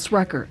false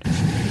record.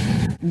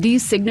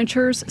 These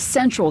signatures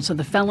central to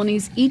the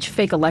felonies each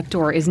fake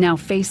elector is now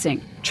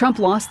facing. Trump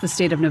lost the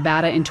state of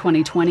Nevada in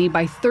 2020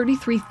 by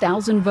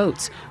 33,000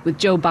 votes, with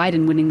Joe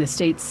Biden winning the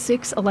state's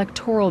 6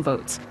 electoral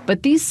votes.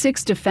 But these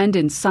 6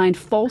 defendants signed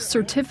false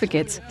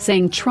certificates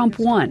saying Trump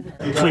won.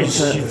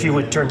 Please, if you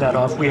would turn that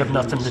off, we have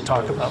nothing to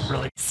talk about,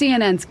 really.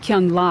 CNN's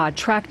Kyung La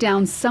tracked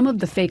down some of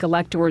the fake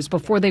electors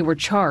before they were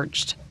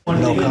charged.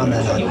 No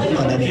comment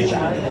on any of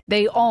that.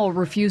 They all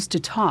refused to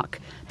talk.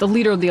 The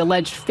leader of the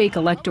alleged fake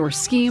elector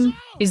scheme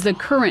is the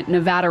current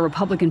Nevada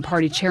Republican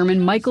Party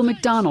chairman, Michael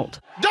McDonald.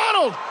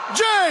 Donald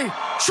J.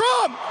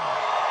 Trump!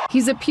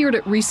 He's appeared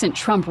at recent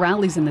Trump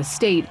rallies in the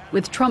state,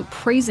 with Trump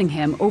praising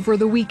him over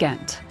the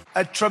weekend.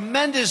 A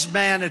tremendous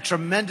man, a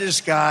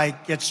tremendous guy,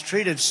 gets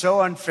treated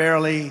so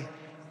unfairly,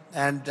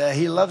 and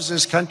he loves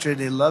this country and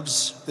he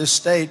loves this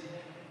state.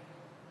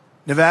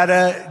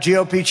 Nevada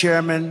GOP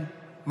chairman,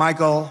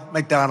 Michael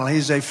McDonald.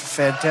 He's a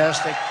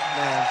fantastic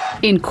man.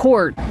 In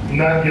court,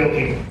 Not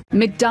guilty.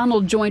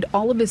 McDonald joined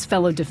all of his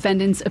fellow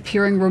defendants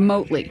appearing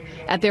remotely.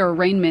 At their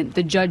arraignment,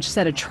 the judge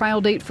set a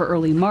trial date for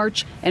early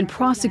March, and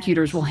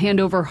prosecutors will hand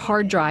over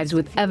hard drives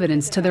with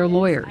evidence to their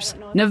lawyers.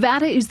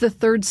 Nevada is the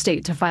 3rd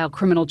state to file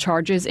criminal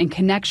charges in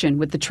connection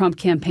with the Trump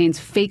campaign's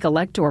fake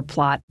elector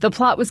plot. The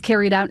plot was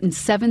carried out in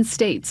 7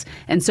 states,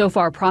 and so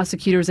far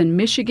prosecutors in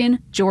Michigan,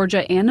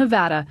 Georgia, and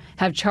Nevada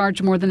have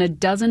charged more than a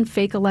dozen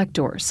fake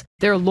electors.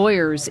 Their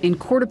lawyers, in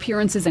court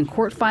appearances and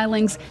court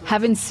filings,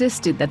 have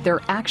insisted that their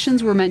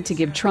actions were meant to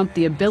give Trump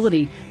the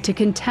ability to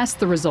contest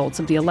the results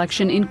of the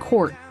election in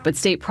court. But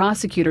state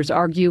prosecutors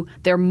argue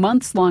their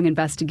months-long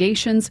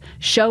investigations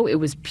show it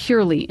was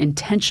purely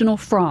intentional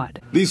fraud.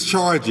 These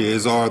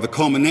charges are the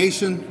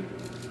culmination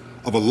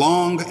of a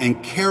long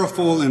and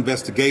careful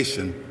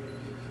investigation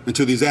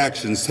into these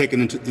actions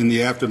taken in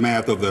the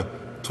aftermath of the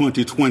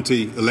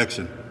 2020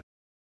 election.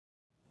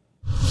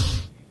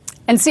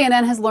 And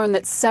CNN has learned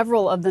that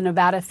several of the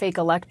Nevada fake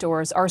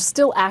electors are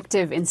still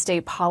active in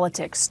state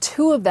politics.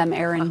 2 of them,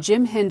 Aaron,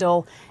 Jim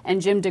Hindle and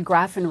Jim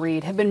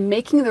DeGraffenreid, have been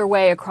making their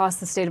way across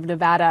the state of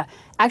Nevada,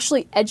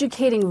 actually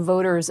educating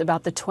voters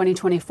about the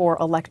 2024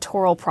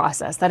 electoral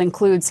process. That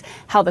includes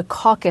how the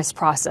caucus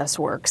process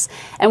works.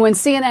 And when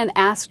CNN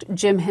asked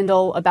Jim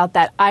Hindle about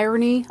that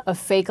irony of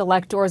fake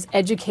electors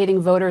educating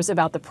voters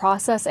about the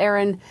process,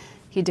 Aaron,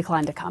 he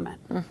declined to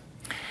comment.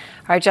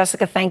 All right,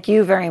 Jessica, thank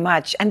you very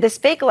much. And this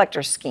fake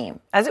elector scheme,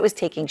 as it was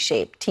taking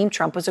shape, Team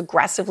Trump was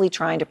aggressively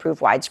trying to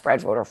prove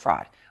widespread voter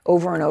fraud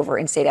over and over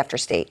in state after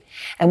state.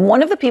 And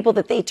one of the people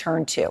that they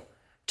turned to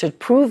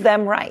prove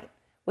them right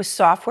was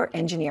software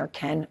engineer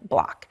Ken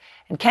Block.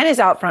 And Ken is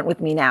out front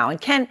with me now. And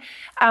Ken,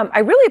 I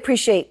really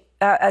appreciate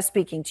us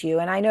speaking to you.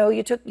 And I know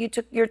you took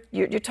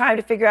your time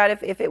to figure out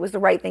if it was the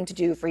right thing to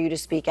do for you to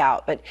speak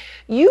out. But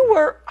you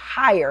were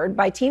hired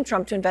by Team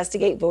Trump to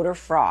investigate voter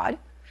fraud.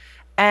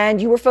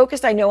 And you were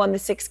focused, I know, on the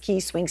 6 key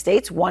swing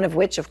states, one of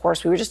which, of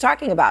course, we were just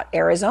talking about,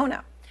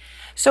 Arizona.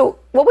 So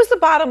what was the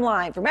bottom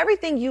line from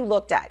everything you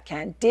looked at,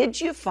 Ken?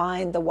 Did you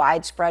find the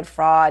widespread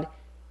fraud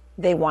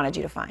they wanted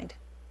you to find?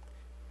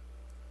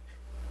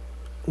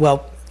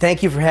 Well,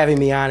 thank you for having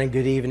me on, and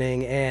good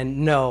evening.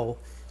 And no,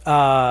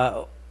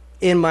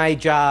 in my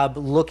job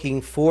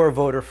looking for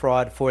voter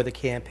fraud for the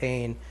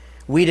campaign,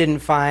 we didn't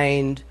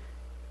find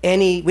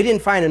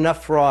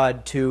enough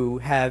fraud to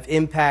have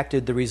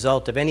impacted the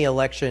result of any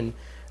election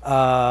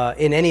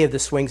in any of the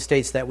swing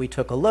states that we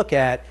took a look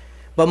at.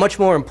 But much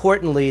more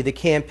importantly, the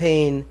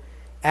campaign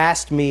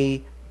asked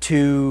me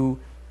to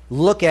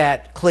look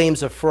at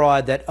claims of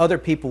fraud that other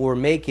people were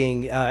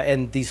making,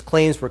 and these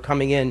claims were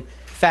coming in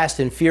fast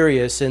and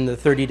furious in the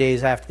 30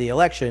 days after the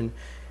election.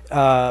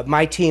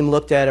 My team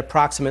looked at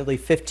approximately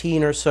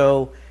 15 or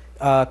so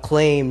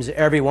claims,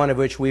 every one of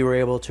which we were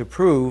able to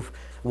prove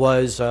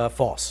was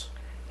false.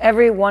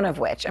 Every one of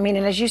which. I mean,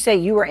 and as you say,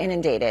 you were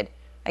inundated.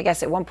 I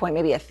guess at one point,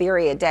 maybe a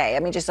theory a day. I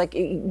mean, just like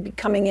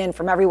coming in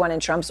from everyone in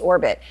Trump's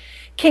orbit.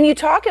 Can you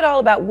talk at all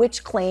about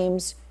which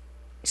claims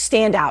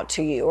stand out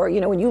to you? Or,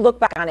 when you look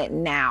back on it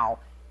now,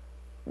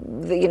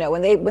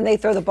 when they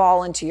throw the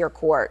ball into your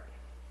court,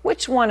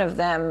 which one of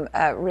them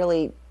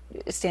really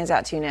stands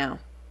out to you now?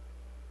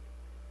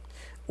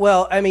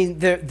 Well, I mean,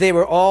 they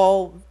were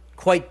all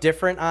quite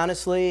different,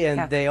 honestly,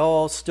 and they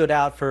all stood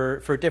out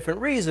for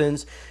different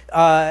reasons.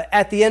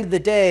 At the end of the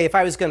day, if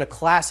I was going to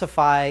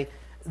classify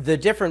the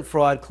different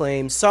fraud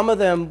claims, some of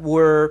them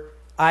were,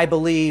 I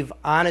believe,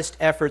 honest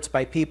efforts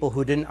by people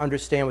who didn't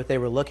understand what they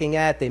were looking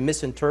at. They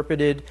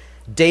misinterpreted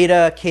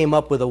data, came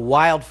up with a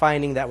wild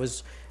finding that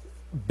was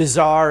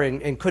bizarre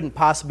and couldn't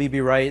possibly be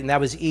right, and that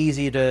was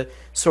easy to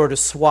sort of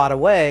swat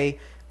away.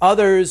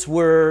 Others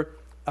were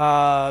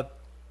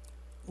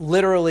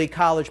literally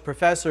college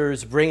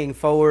professors bringing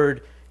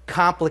forward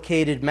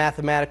complicated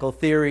mathematical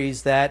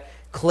theories that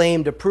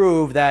claimed to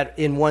prove that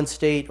in one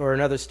state or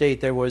another state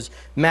there was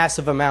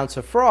massive amounts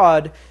of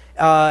fraud,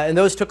 and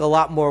those took a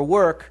lot more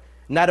work,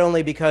 not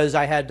only because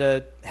I had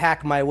to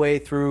hack my way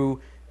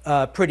through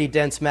a pretty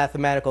dense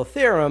mathematical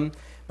theorem,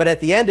 but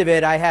at the end of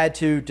it I had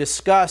to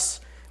discuss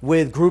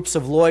with groups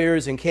of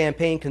lawyers and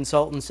campaign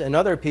consultants and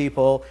other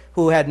people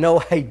who had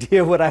no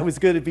idea what I was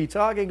going to be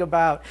talking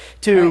about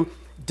to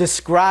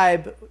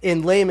describe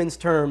in layman's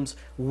terms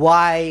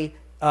why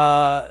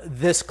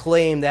this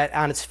claim that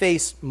on its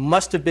face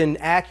must have been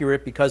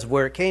accurate because of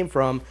where it came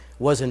from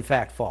was in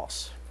fact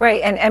false.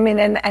 Right, and I mean,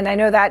 and I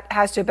know that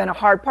has to have been a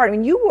hard part. I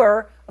mean, you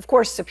were, of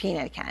course,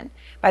 subpoenaed, Ken,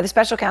 by the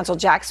special counsel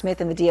Jack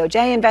Smith in the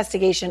DOJ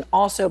investigation,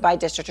 also by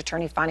District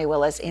Attorney Fani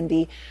Willis in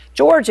the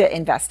Georgia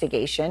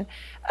investigation.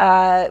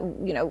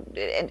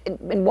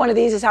 And one of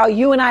these is how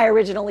you and I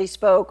originally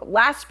spoke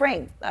last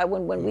spring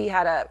when we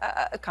had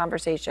a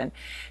conversation.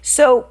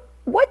 So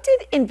what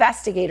did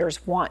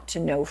investigators want to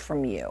know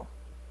from you?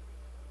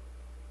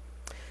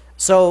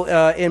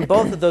 So in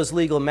both of those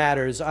legal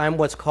matters, I'm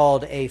what's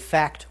called a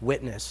fact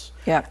witness.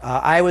 Yeah.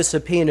 I was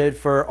subpoenaed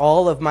for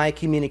all of my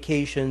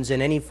communications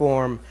in any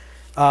form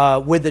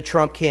with the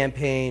Trump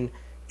campaign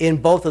in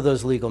both of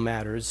those legal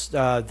matters.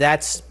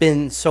 That's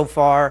been so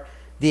far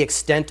the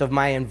extent of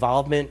my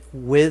involvement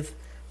with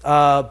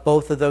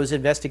both of those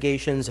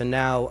investigations and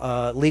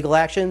now legal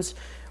actions.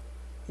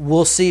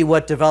 We'll see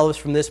what develops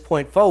from this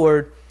point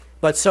forward.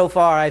 But so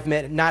far, I've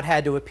not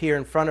had to appear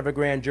in front of a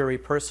grand jury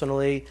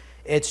personally.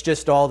 It's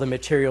just all the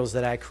materials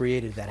that I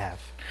created that have.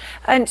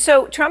 And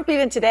so Trump,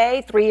 even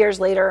today, 3 years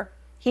later,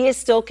 he is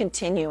still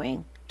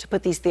continuing to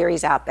put these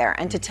theories out there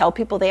and to tell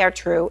people they are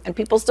true, and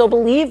people still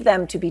believe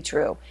them to be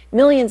true.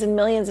 Millions and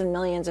millions and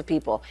millions of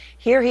people.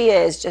 Here he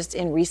is just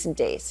in recent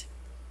days.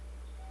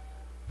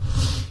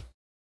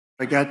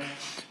 I got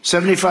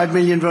 75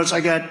 million votes.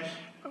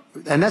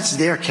 And that's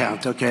their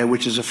count, okay,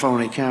 which is a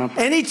phony count.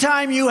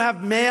 Anytime you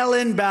have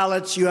mail-in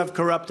ballots, you have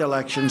corrupt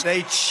elections.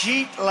 They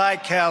cheat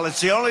like hell.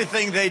 It's the only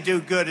thing they do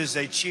good is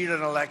they cheat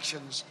on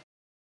elections.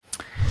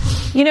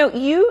 You know,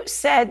 you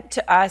said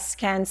to us,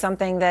 Ken,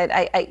 something that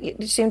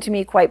it seemed to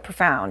me quite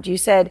profound. You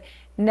said,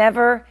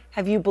 never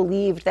have you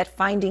believed that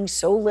finding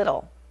so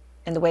little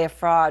in the way of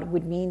fraud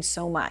would mean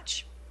so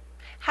much.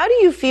 How do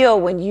you feel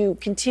when you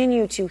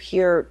continue to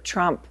hear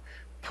Trump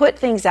put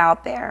things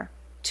out there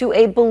to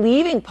a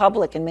believing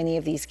public in many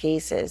of these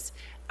cases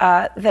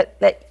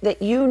that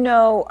you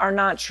know are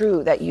not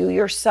true, that you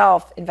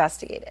yourself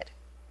investigated?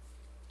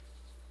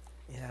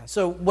 Yeah.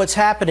 So what's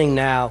happening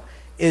now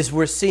is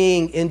we're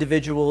seeing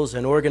individuals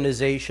and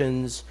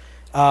organizations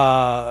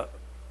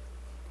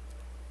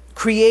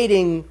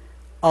creating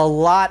a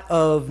lot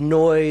of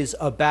noise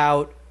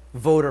about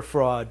voter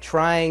fraud,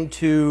 trying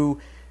to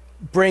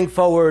bring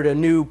forward a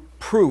new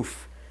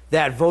proof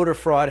that voter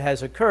fraud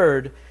has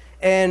occurred.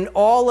 And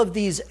all of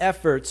these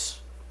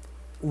efforts,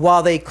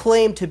 while they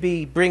claim to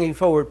be bringing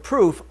forward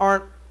proof,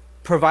 aren't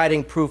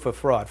providing proof of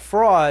fraud.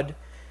 Fraud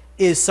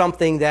is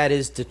something that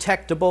is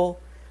detectable,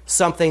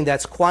 something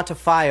that's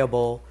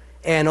quantifiable,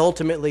 and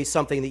ultimately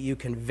something that you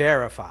can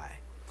verify.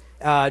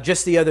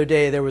 Just the other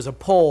day, there was a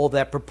poll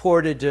that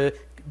purported to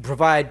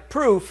provide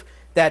proof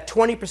that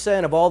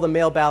 20% of all the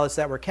mail ballots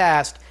that were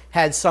cast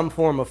had some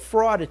form of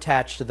fraud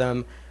attached to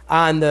them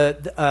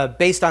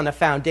based on the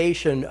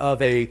foundation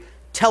of a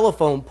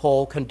telephone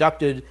poll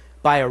conducted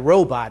by a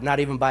robot, not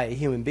even by a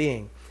human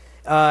being.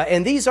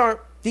 And these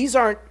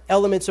aren't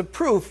elements of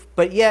proof,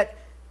 but yet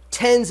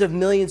tens of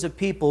millions of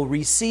people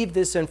receive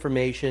this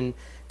information.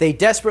 They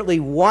desperately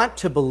want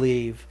to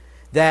believe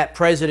that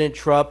President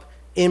Trump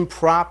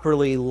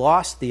improperly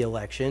lost the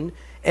election,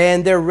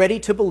 and they're ready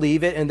to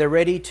believe it, and they're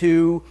ready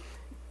to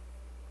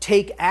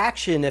take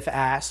action if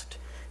asked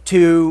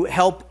to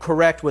help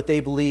correct what they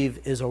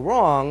believe is a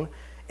wrong.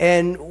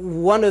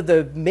 And one of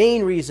the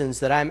main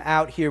reasons that I'm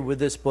out here with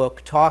this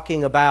book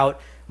talking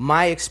about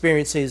my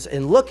experiences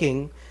in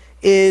looking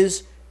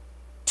is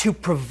to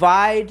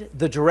provide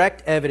the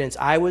direct evidence.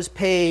 I was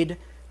paid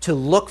to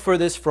look for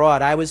this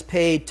fraud. I was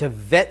paid to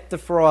vet the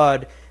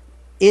fraud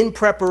in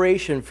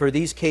preparation for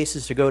these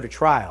cases to go to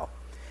trial.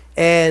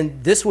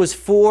 And this was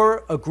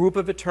for a group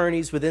of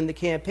attorneys within the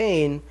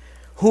campaign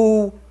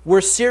who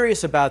were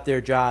serious about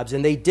their jobs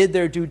and they did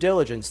their due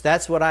diligence.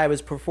 That's what I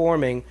was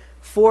performing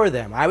for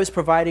them. I was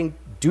providing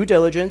due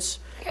diligence.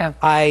 Yeah.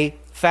 I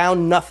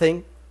found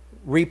nothing,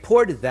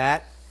 reported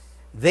that.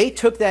 They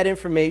took that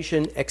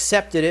information,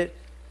 accepted it,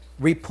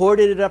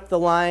 reported it up the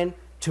line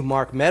to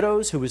Mark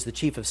Meadows, who was the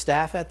chief of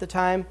staff at the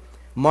time.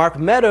 Mark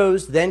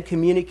Meadows then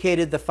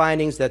communicated the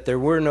findings that there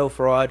were no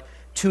fraud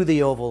to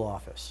the Oval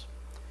Office.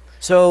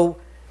 So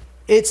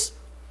it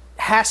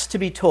has to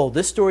be told.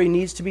 This story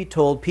needs to be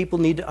told. People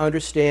need to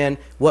understand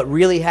what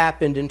really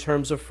happened in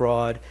terms of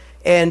fraud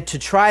and to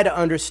try to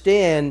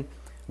understand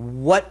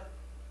what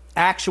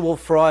actual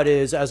fraud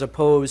is as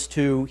opposed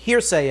to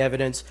hearsay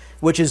evidence,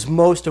 which is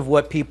most of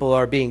what people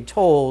are being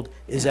told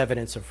is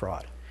evidence of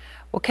fraud.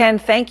 Well, Ken,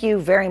 thank you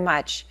very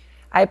much.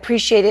 I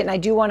appreciate it, and I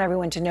do want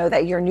everyone to know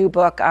that your new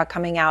book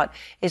coming out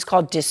is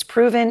called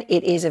Disproven.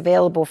 It is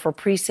available for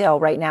pre-sale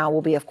right now,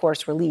 will be, of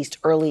course, released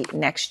early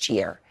next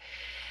year.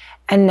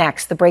 And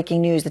next, the breaking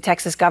news, the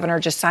Texas governor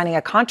just signing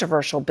a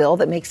controversial bill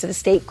that makes it a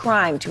state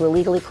crime to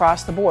illegally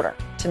cross the border.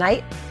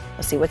 Tonight,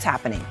 we'll see what's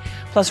happening.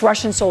 Plus,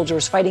 Russian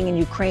soldiers fighting in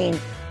Ukraine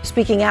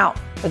speaking out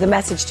with a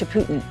message to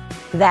Putin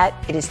that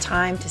it is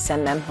time to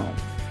send them home.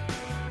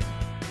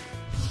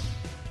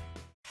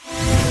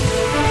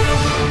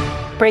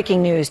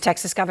 Breaking news,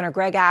 Texas Governor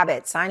Greg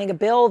Abbott signing a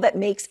bill that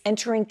makes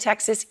entering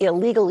Texas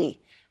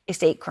illegally a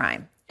state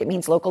crime. It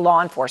means local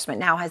law enforcement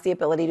now has the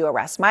ability to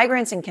arrest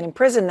migrants and can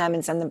imprison them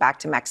and send them back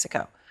to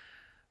Mexico.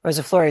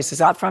 Rosa Flores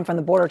is out front from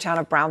the border town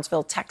of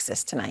Brownsville,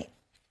 Texas tonight.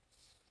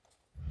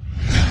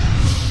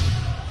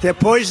 They're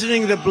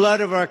poisoning the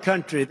blood of our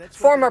country.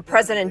 Former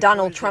President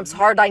Donald Trump's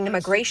hard-line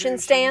immigration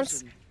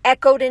stance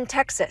echoed in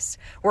Texas,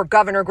 where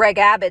Governor Greg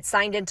Abbott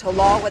signed into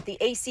law what the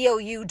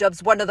ACLU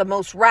dubs one of the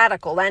most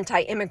radical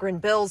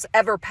anti-immigrant bills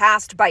ever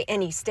passed by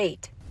any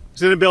state.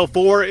 Senate Bill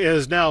 4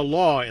 is now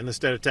law in the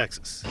state of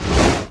Texas.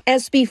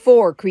 SB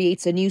 4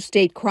 creates a new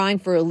state crime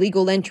for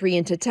illegal entry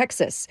into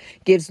Texas,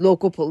 gives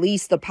local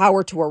police the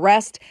power to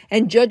arrest,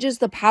 and judges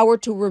the power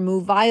to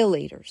remove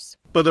violators.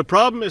 But the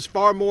problem is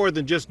far more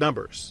than just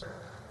numbers.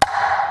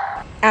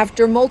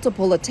 After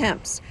multiple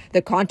attempts,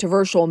 the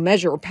controversial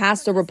measure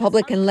passed a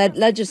Republican-led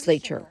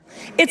legislature.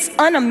 It's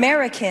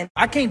un-American.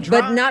 I can't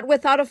drive. But not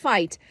without a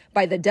fight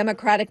by the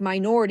Democratic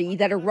minority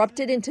that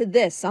erupted into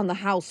this on the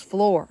House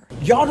floor.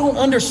 Y'all don't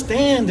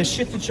understand the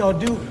shit that y'all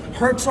do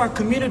hurts our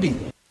community.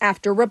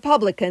 After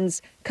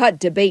Republicans cut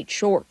debate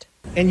short.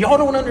 And y'all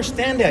don't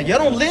understand that. Y'all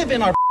don't live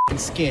in our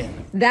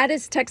skin. That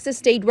is Texas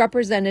State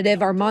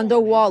Representative Armando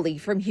Wally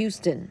from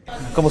Houston.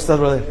 ¿Cómo estás,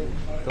 brother?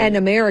 An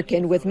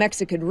American with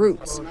Mexican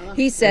roots.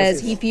 He says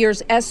he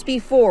fears SB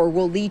 4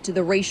 will lead to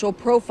the racial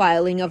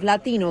profiling of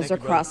Latinos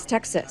across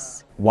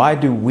Texas. Why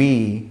do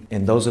we,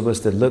 and those of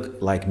us that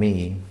look like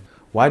me,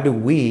 why do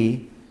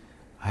we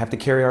have to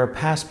carry our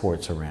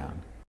passports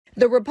around?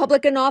 The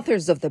Republican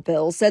authors of the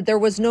bill said there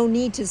was no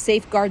need to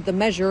safeguard the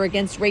measure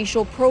against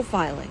racial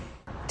profiling.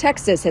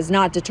 Texas has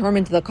not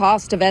determined the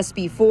cost of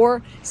SB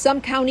 4.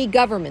 Some county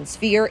governments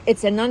fear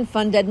it's an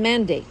unfunded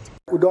mandate.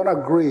 We don't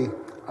agree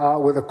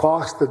with the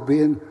cost that's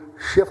being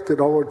shifted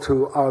over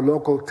to our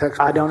local Texas.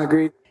 I don't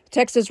agree.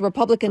 Texas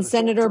Republican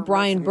Senator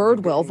Brian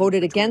Birdwell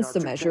voted against the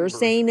measure,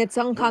 saying it's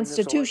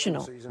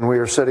unconstitutional. We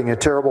are setting a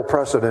terrible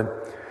precedent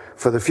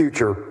for the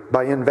future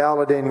by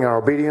invalidating our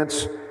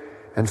obedience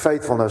and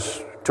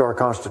faithfulness to our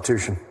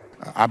Constitution.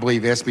 I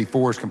believe SB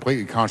 4 is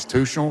completely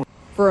constitutional.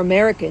 For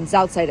Americans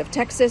outside of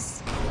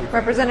Texas,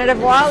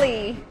 Representative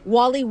Wally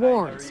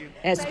warns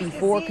SB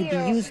 4 could be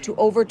used to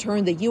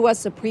overturn the U.S.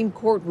 Supreme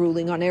Court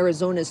ruling on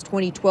Arizona's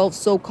 2012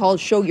 so-called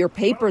Show Your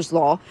Papers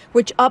law,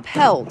 which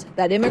upheld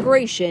that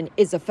immigration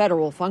is a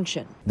federal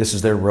function. This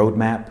is their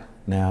roadmap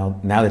now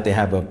that they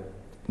have a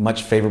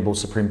much favorable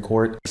Supreme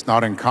Court. It's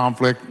not in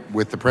conflict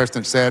with the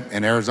precedent set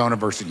in Arizona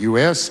versus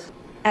U.S.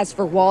 As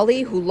for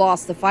Wally, who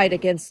lost the fight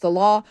against the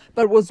law,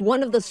 but was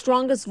one of the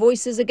strongest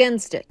voices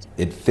against it.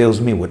 It fills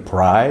me with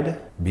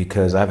pride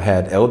because I've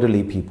had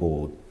elderly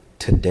people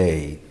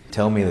today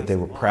tell me that they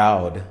were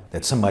proud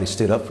that somebody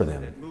stood up for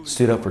them,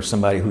 stood up for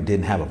somebody who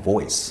didn't have a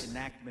voice.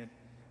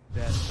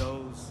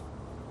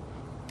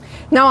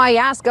 Now, I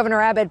asked Governor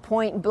Abbott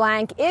point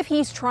blank if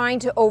he's trying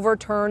to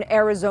overturn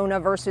Arizona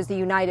versus the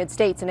United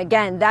States. And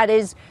again, that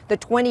is the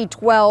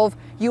 2012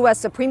 U.S.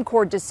 Supreme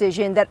Court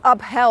decision that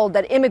upheld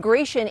that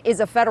immigration is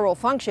a federal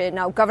function.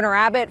 Now, Governor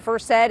Abbott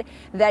first said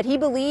that he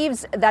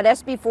believes that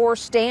SB 4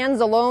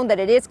 stands alone, that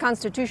it is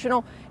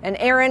constitutional. And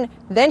Aaron,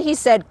 then he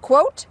said,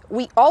 quote,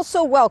 "We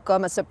also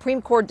welcome a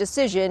Supreme Court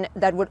decision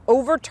that would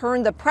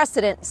overturn the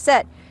precedent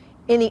set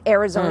in the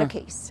Arizona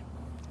case."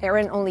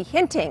 Aaron only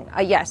hinting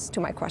a yes to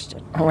my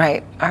question. All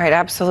right,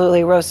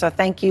 absolutely. Rosa,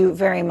 thank you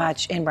very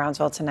much in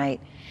Brownsville tonight.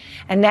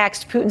 And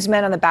next, Putin's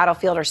men on the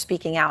battlefield are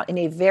speaking out in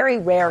a very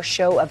rare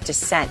show of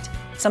dissent.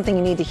 Something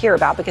you need to hear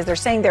about because they're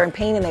saying they're in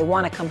pain and they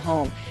want to come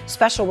home.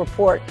 Special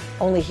report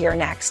only here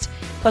next.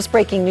 Plus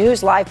breaking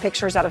news, live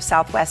pictures out of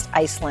southwest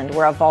Iceland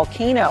where a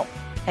volcano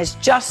has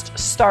just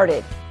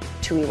started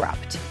to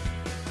erupt.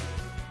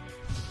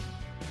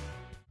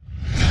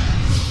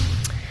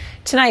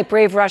 Tonight,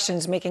 brave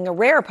Russians making a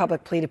rare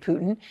public plea to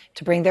Putin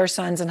to bring their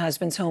sons and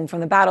husbands home from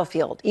the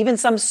battlefield. Even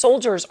some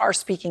soldiers are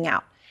speaking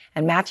out.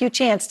 And Matthew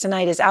Chance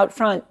tonight is out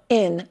front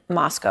in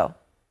Moscow.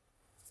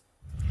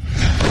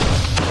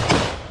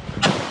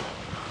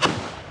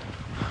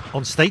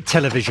 On state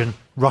television,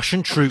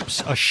 Russian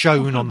troops are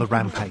shown on the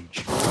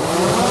rampage.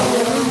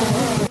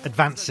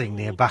 Advancing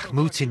near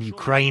Bakhmut in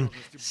Ukraine,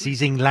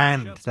 seizing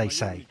land, they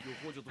say,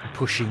 and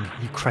pushing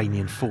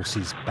Ukrainian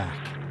forces back.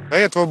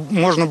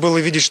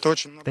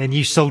 Their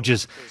new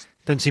soldiers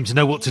don't seem to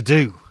know what to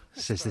do,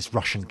 says this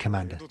Russian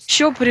commander.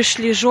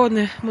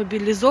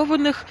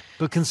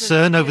 But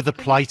concern over the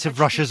plight of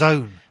Russia's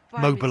own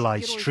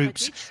mobilized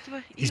troops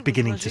is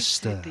beginning to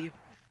stir.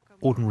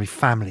 Ordinary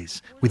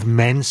families with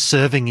men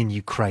serving in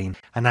Ukraine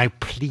are now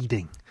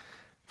pleading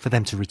for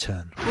them to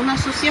return.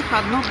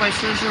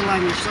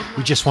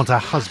 We just want our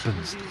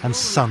husbands and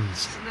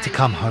sons to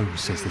come home,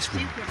 says this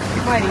woman.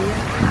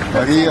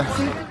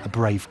 A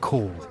brave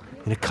call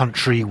in a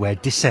country where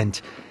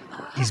dissent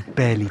is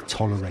barely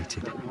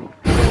tolerated.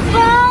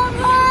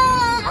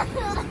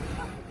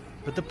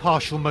 But the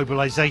partial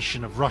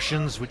mobilization of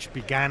Russians, which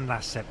began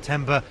last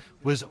September,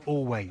 was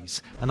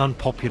always an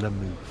unpopular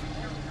move.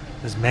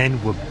 As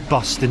men were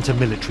bussed into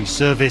military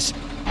service,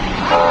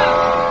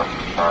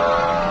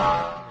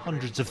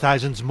 hundreds of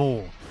thousands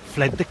more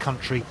fled the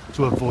country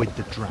to avoid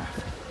the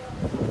draft.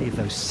 Many of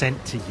those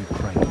sent to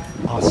Ukraine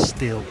are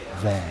still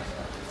there.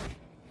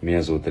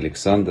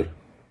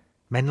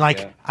 Men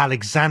like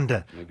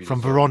Alexander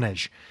from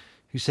Voronezh,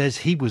 who says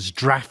he was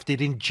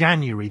drafted in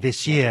January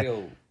this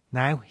year.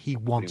 Now he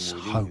wants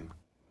home.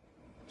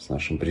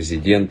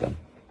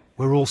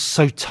 We're all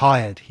so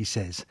tired, he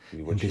says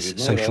in this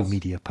social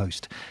media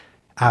post.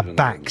 Our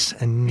backs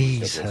and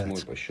knees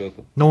hurt.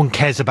 No one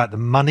cares about the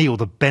money or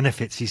the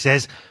benefits, he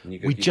says.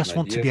 We just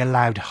want to be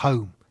allowed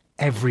home.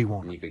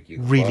 Everyone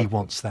really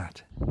wants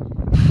that. But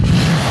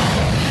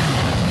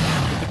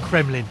the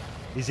Kremlin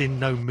is in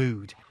no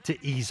mood to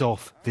ease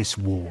off this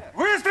war.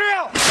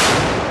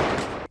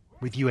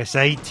 With US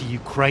aid to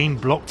Ukraine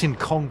blocked in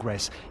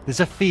Congress, there's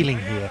a feeling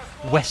here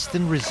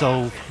Western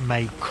resolve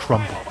may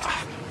crumble.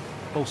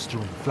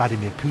 Bolstering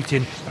Vladimir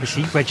Putin as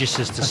he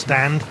registers to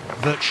stand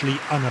virtually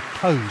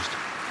unopposed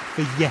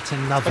for yet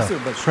another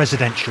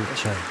presidential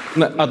term.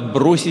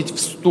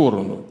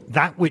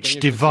 That which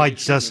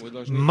divides us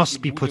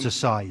must be put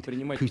aside,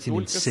 Putin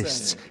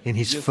insists in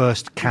his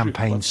first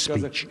campaign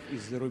speech.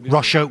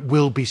 Russia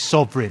will be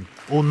sovereign,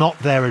 or not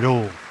there at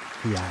all,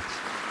 he adds.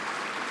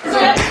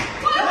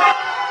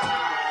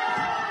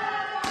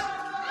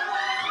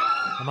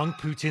 Among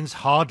Putin's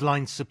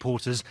hardline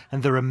supporters,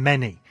 and there are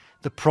many,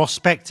 the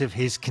prospect of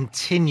his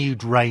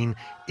continued reign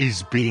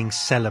is being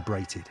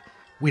celebrated.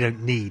 We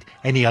don't need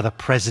any other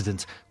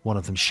president, one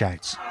of them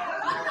shouts.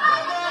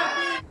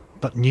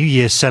 But New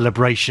Year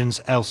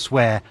celebrations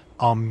elsewhere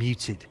are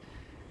muted.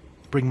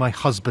 Bring my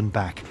husband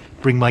back,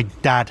 bring my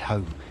dad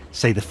home,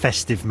 say the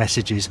festive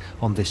messages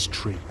on this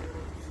tree.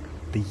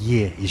 The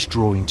year is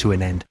drawing to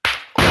an end.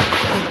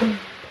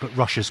 But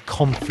Russia's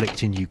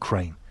conflict in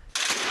Ukraine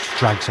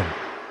drags on.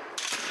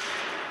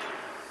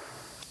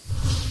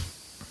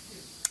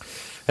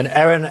 And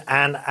Erin,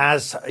 and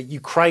as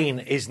Ukraine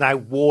is now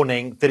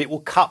warning that it will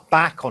cut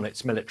back on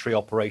its military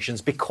operations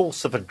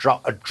because of a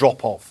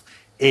drop-off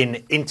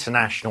in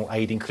international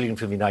aid, including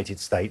from the United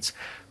States,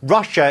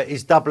 Russia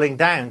is doubling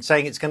down,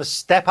 saying it's going to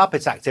step up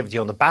its activity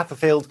on the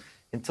battlefield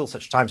until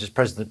such times as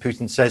President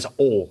Putin says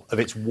all of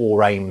its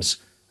war aims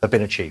have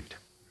been achieved.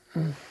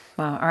 Well,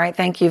 all right.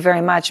 Thank you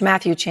very much.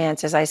 Matthew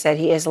Chance, as I said,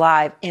 he is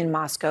live in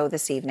Moscow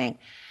this evening.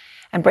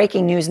 And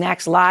breaking news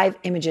next, live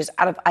images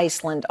out of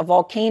Iceland. A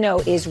volcano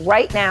is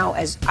right now,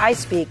 as I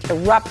speak,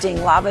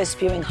 erupting. Lava is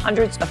spewing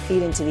hundreds of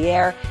feet into the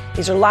air.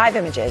 These are live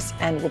images,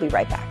 and we'll be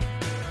right back.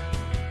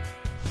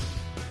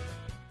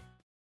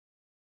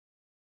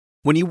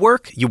 When you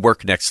work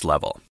next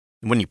level.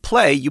 And when you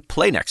play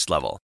next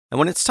level. And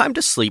when it's time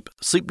to sleep,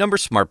 Sleep Number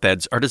smart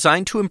beds are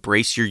designed to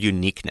embrace your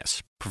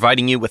uniqueness,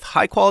 providing you with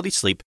high-quality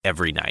sleep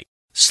every night.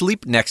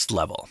 Sleep next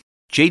level.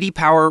 J.D.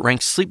 Power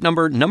ranks Sleep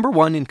Number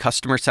 #1 in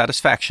customer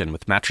satisfaction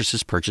with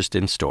mattresses purchased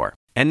in-store.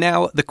 And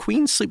now, the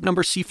Queen Sleep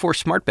Number C4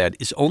 smart bed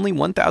is only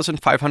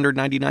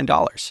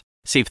 $1,599.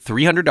 Save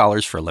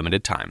 $300 for a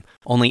limited time,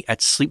 only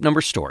at Sleep Number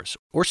stores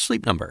or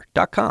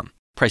sleepnumber.com.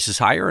 Prices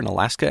higher in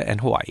Alaska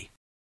and Hawaii.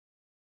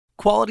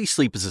 Quality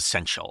sleep is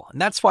essential,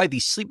 and that's why the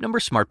Sleep Number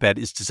smart bed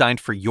is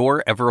designed for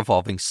your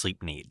ever-evolving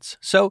sleep needs.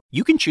 So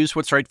you can choose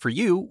what's right for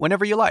you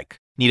whenever you like.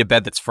 Need a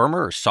bed that's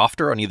firmer or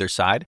softer on either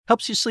side?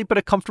 Helps you sleep at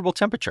a comfortable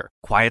temperature.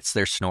 Quiets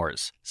their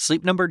snores.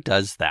 Sleep Number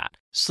does that.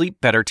 Sleep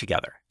better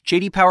together.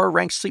 JD Power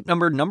ranks Sleep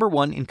Number number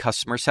 1 in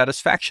customer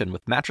satisfaction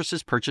with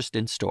mattresses purchased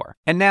in-store.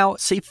 And now,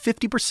 save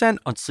 50%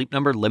 on Sleep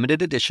Number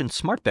limited edition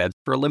smart beds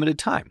for a limited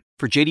time.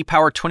 For JD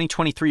Power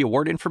 2023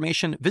 award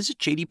information, visit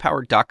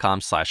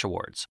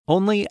jdpower.com/awards.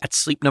 Only at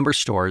Sleep Number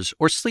stores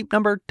or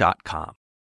sleepnumber.com.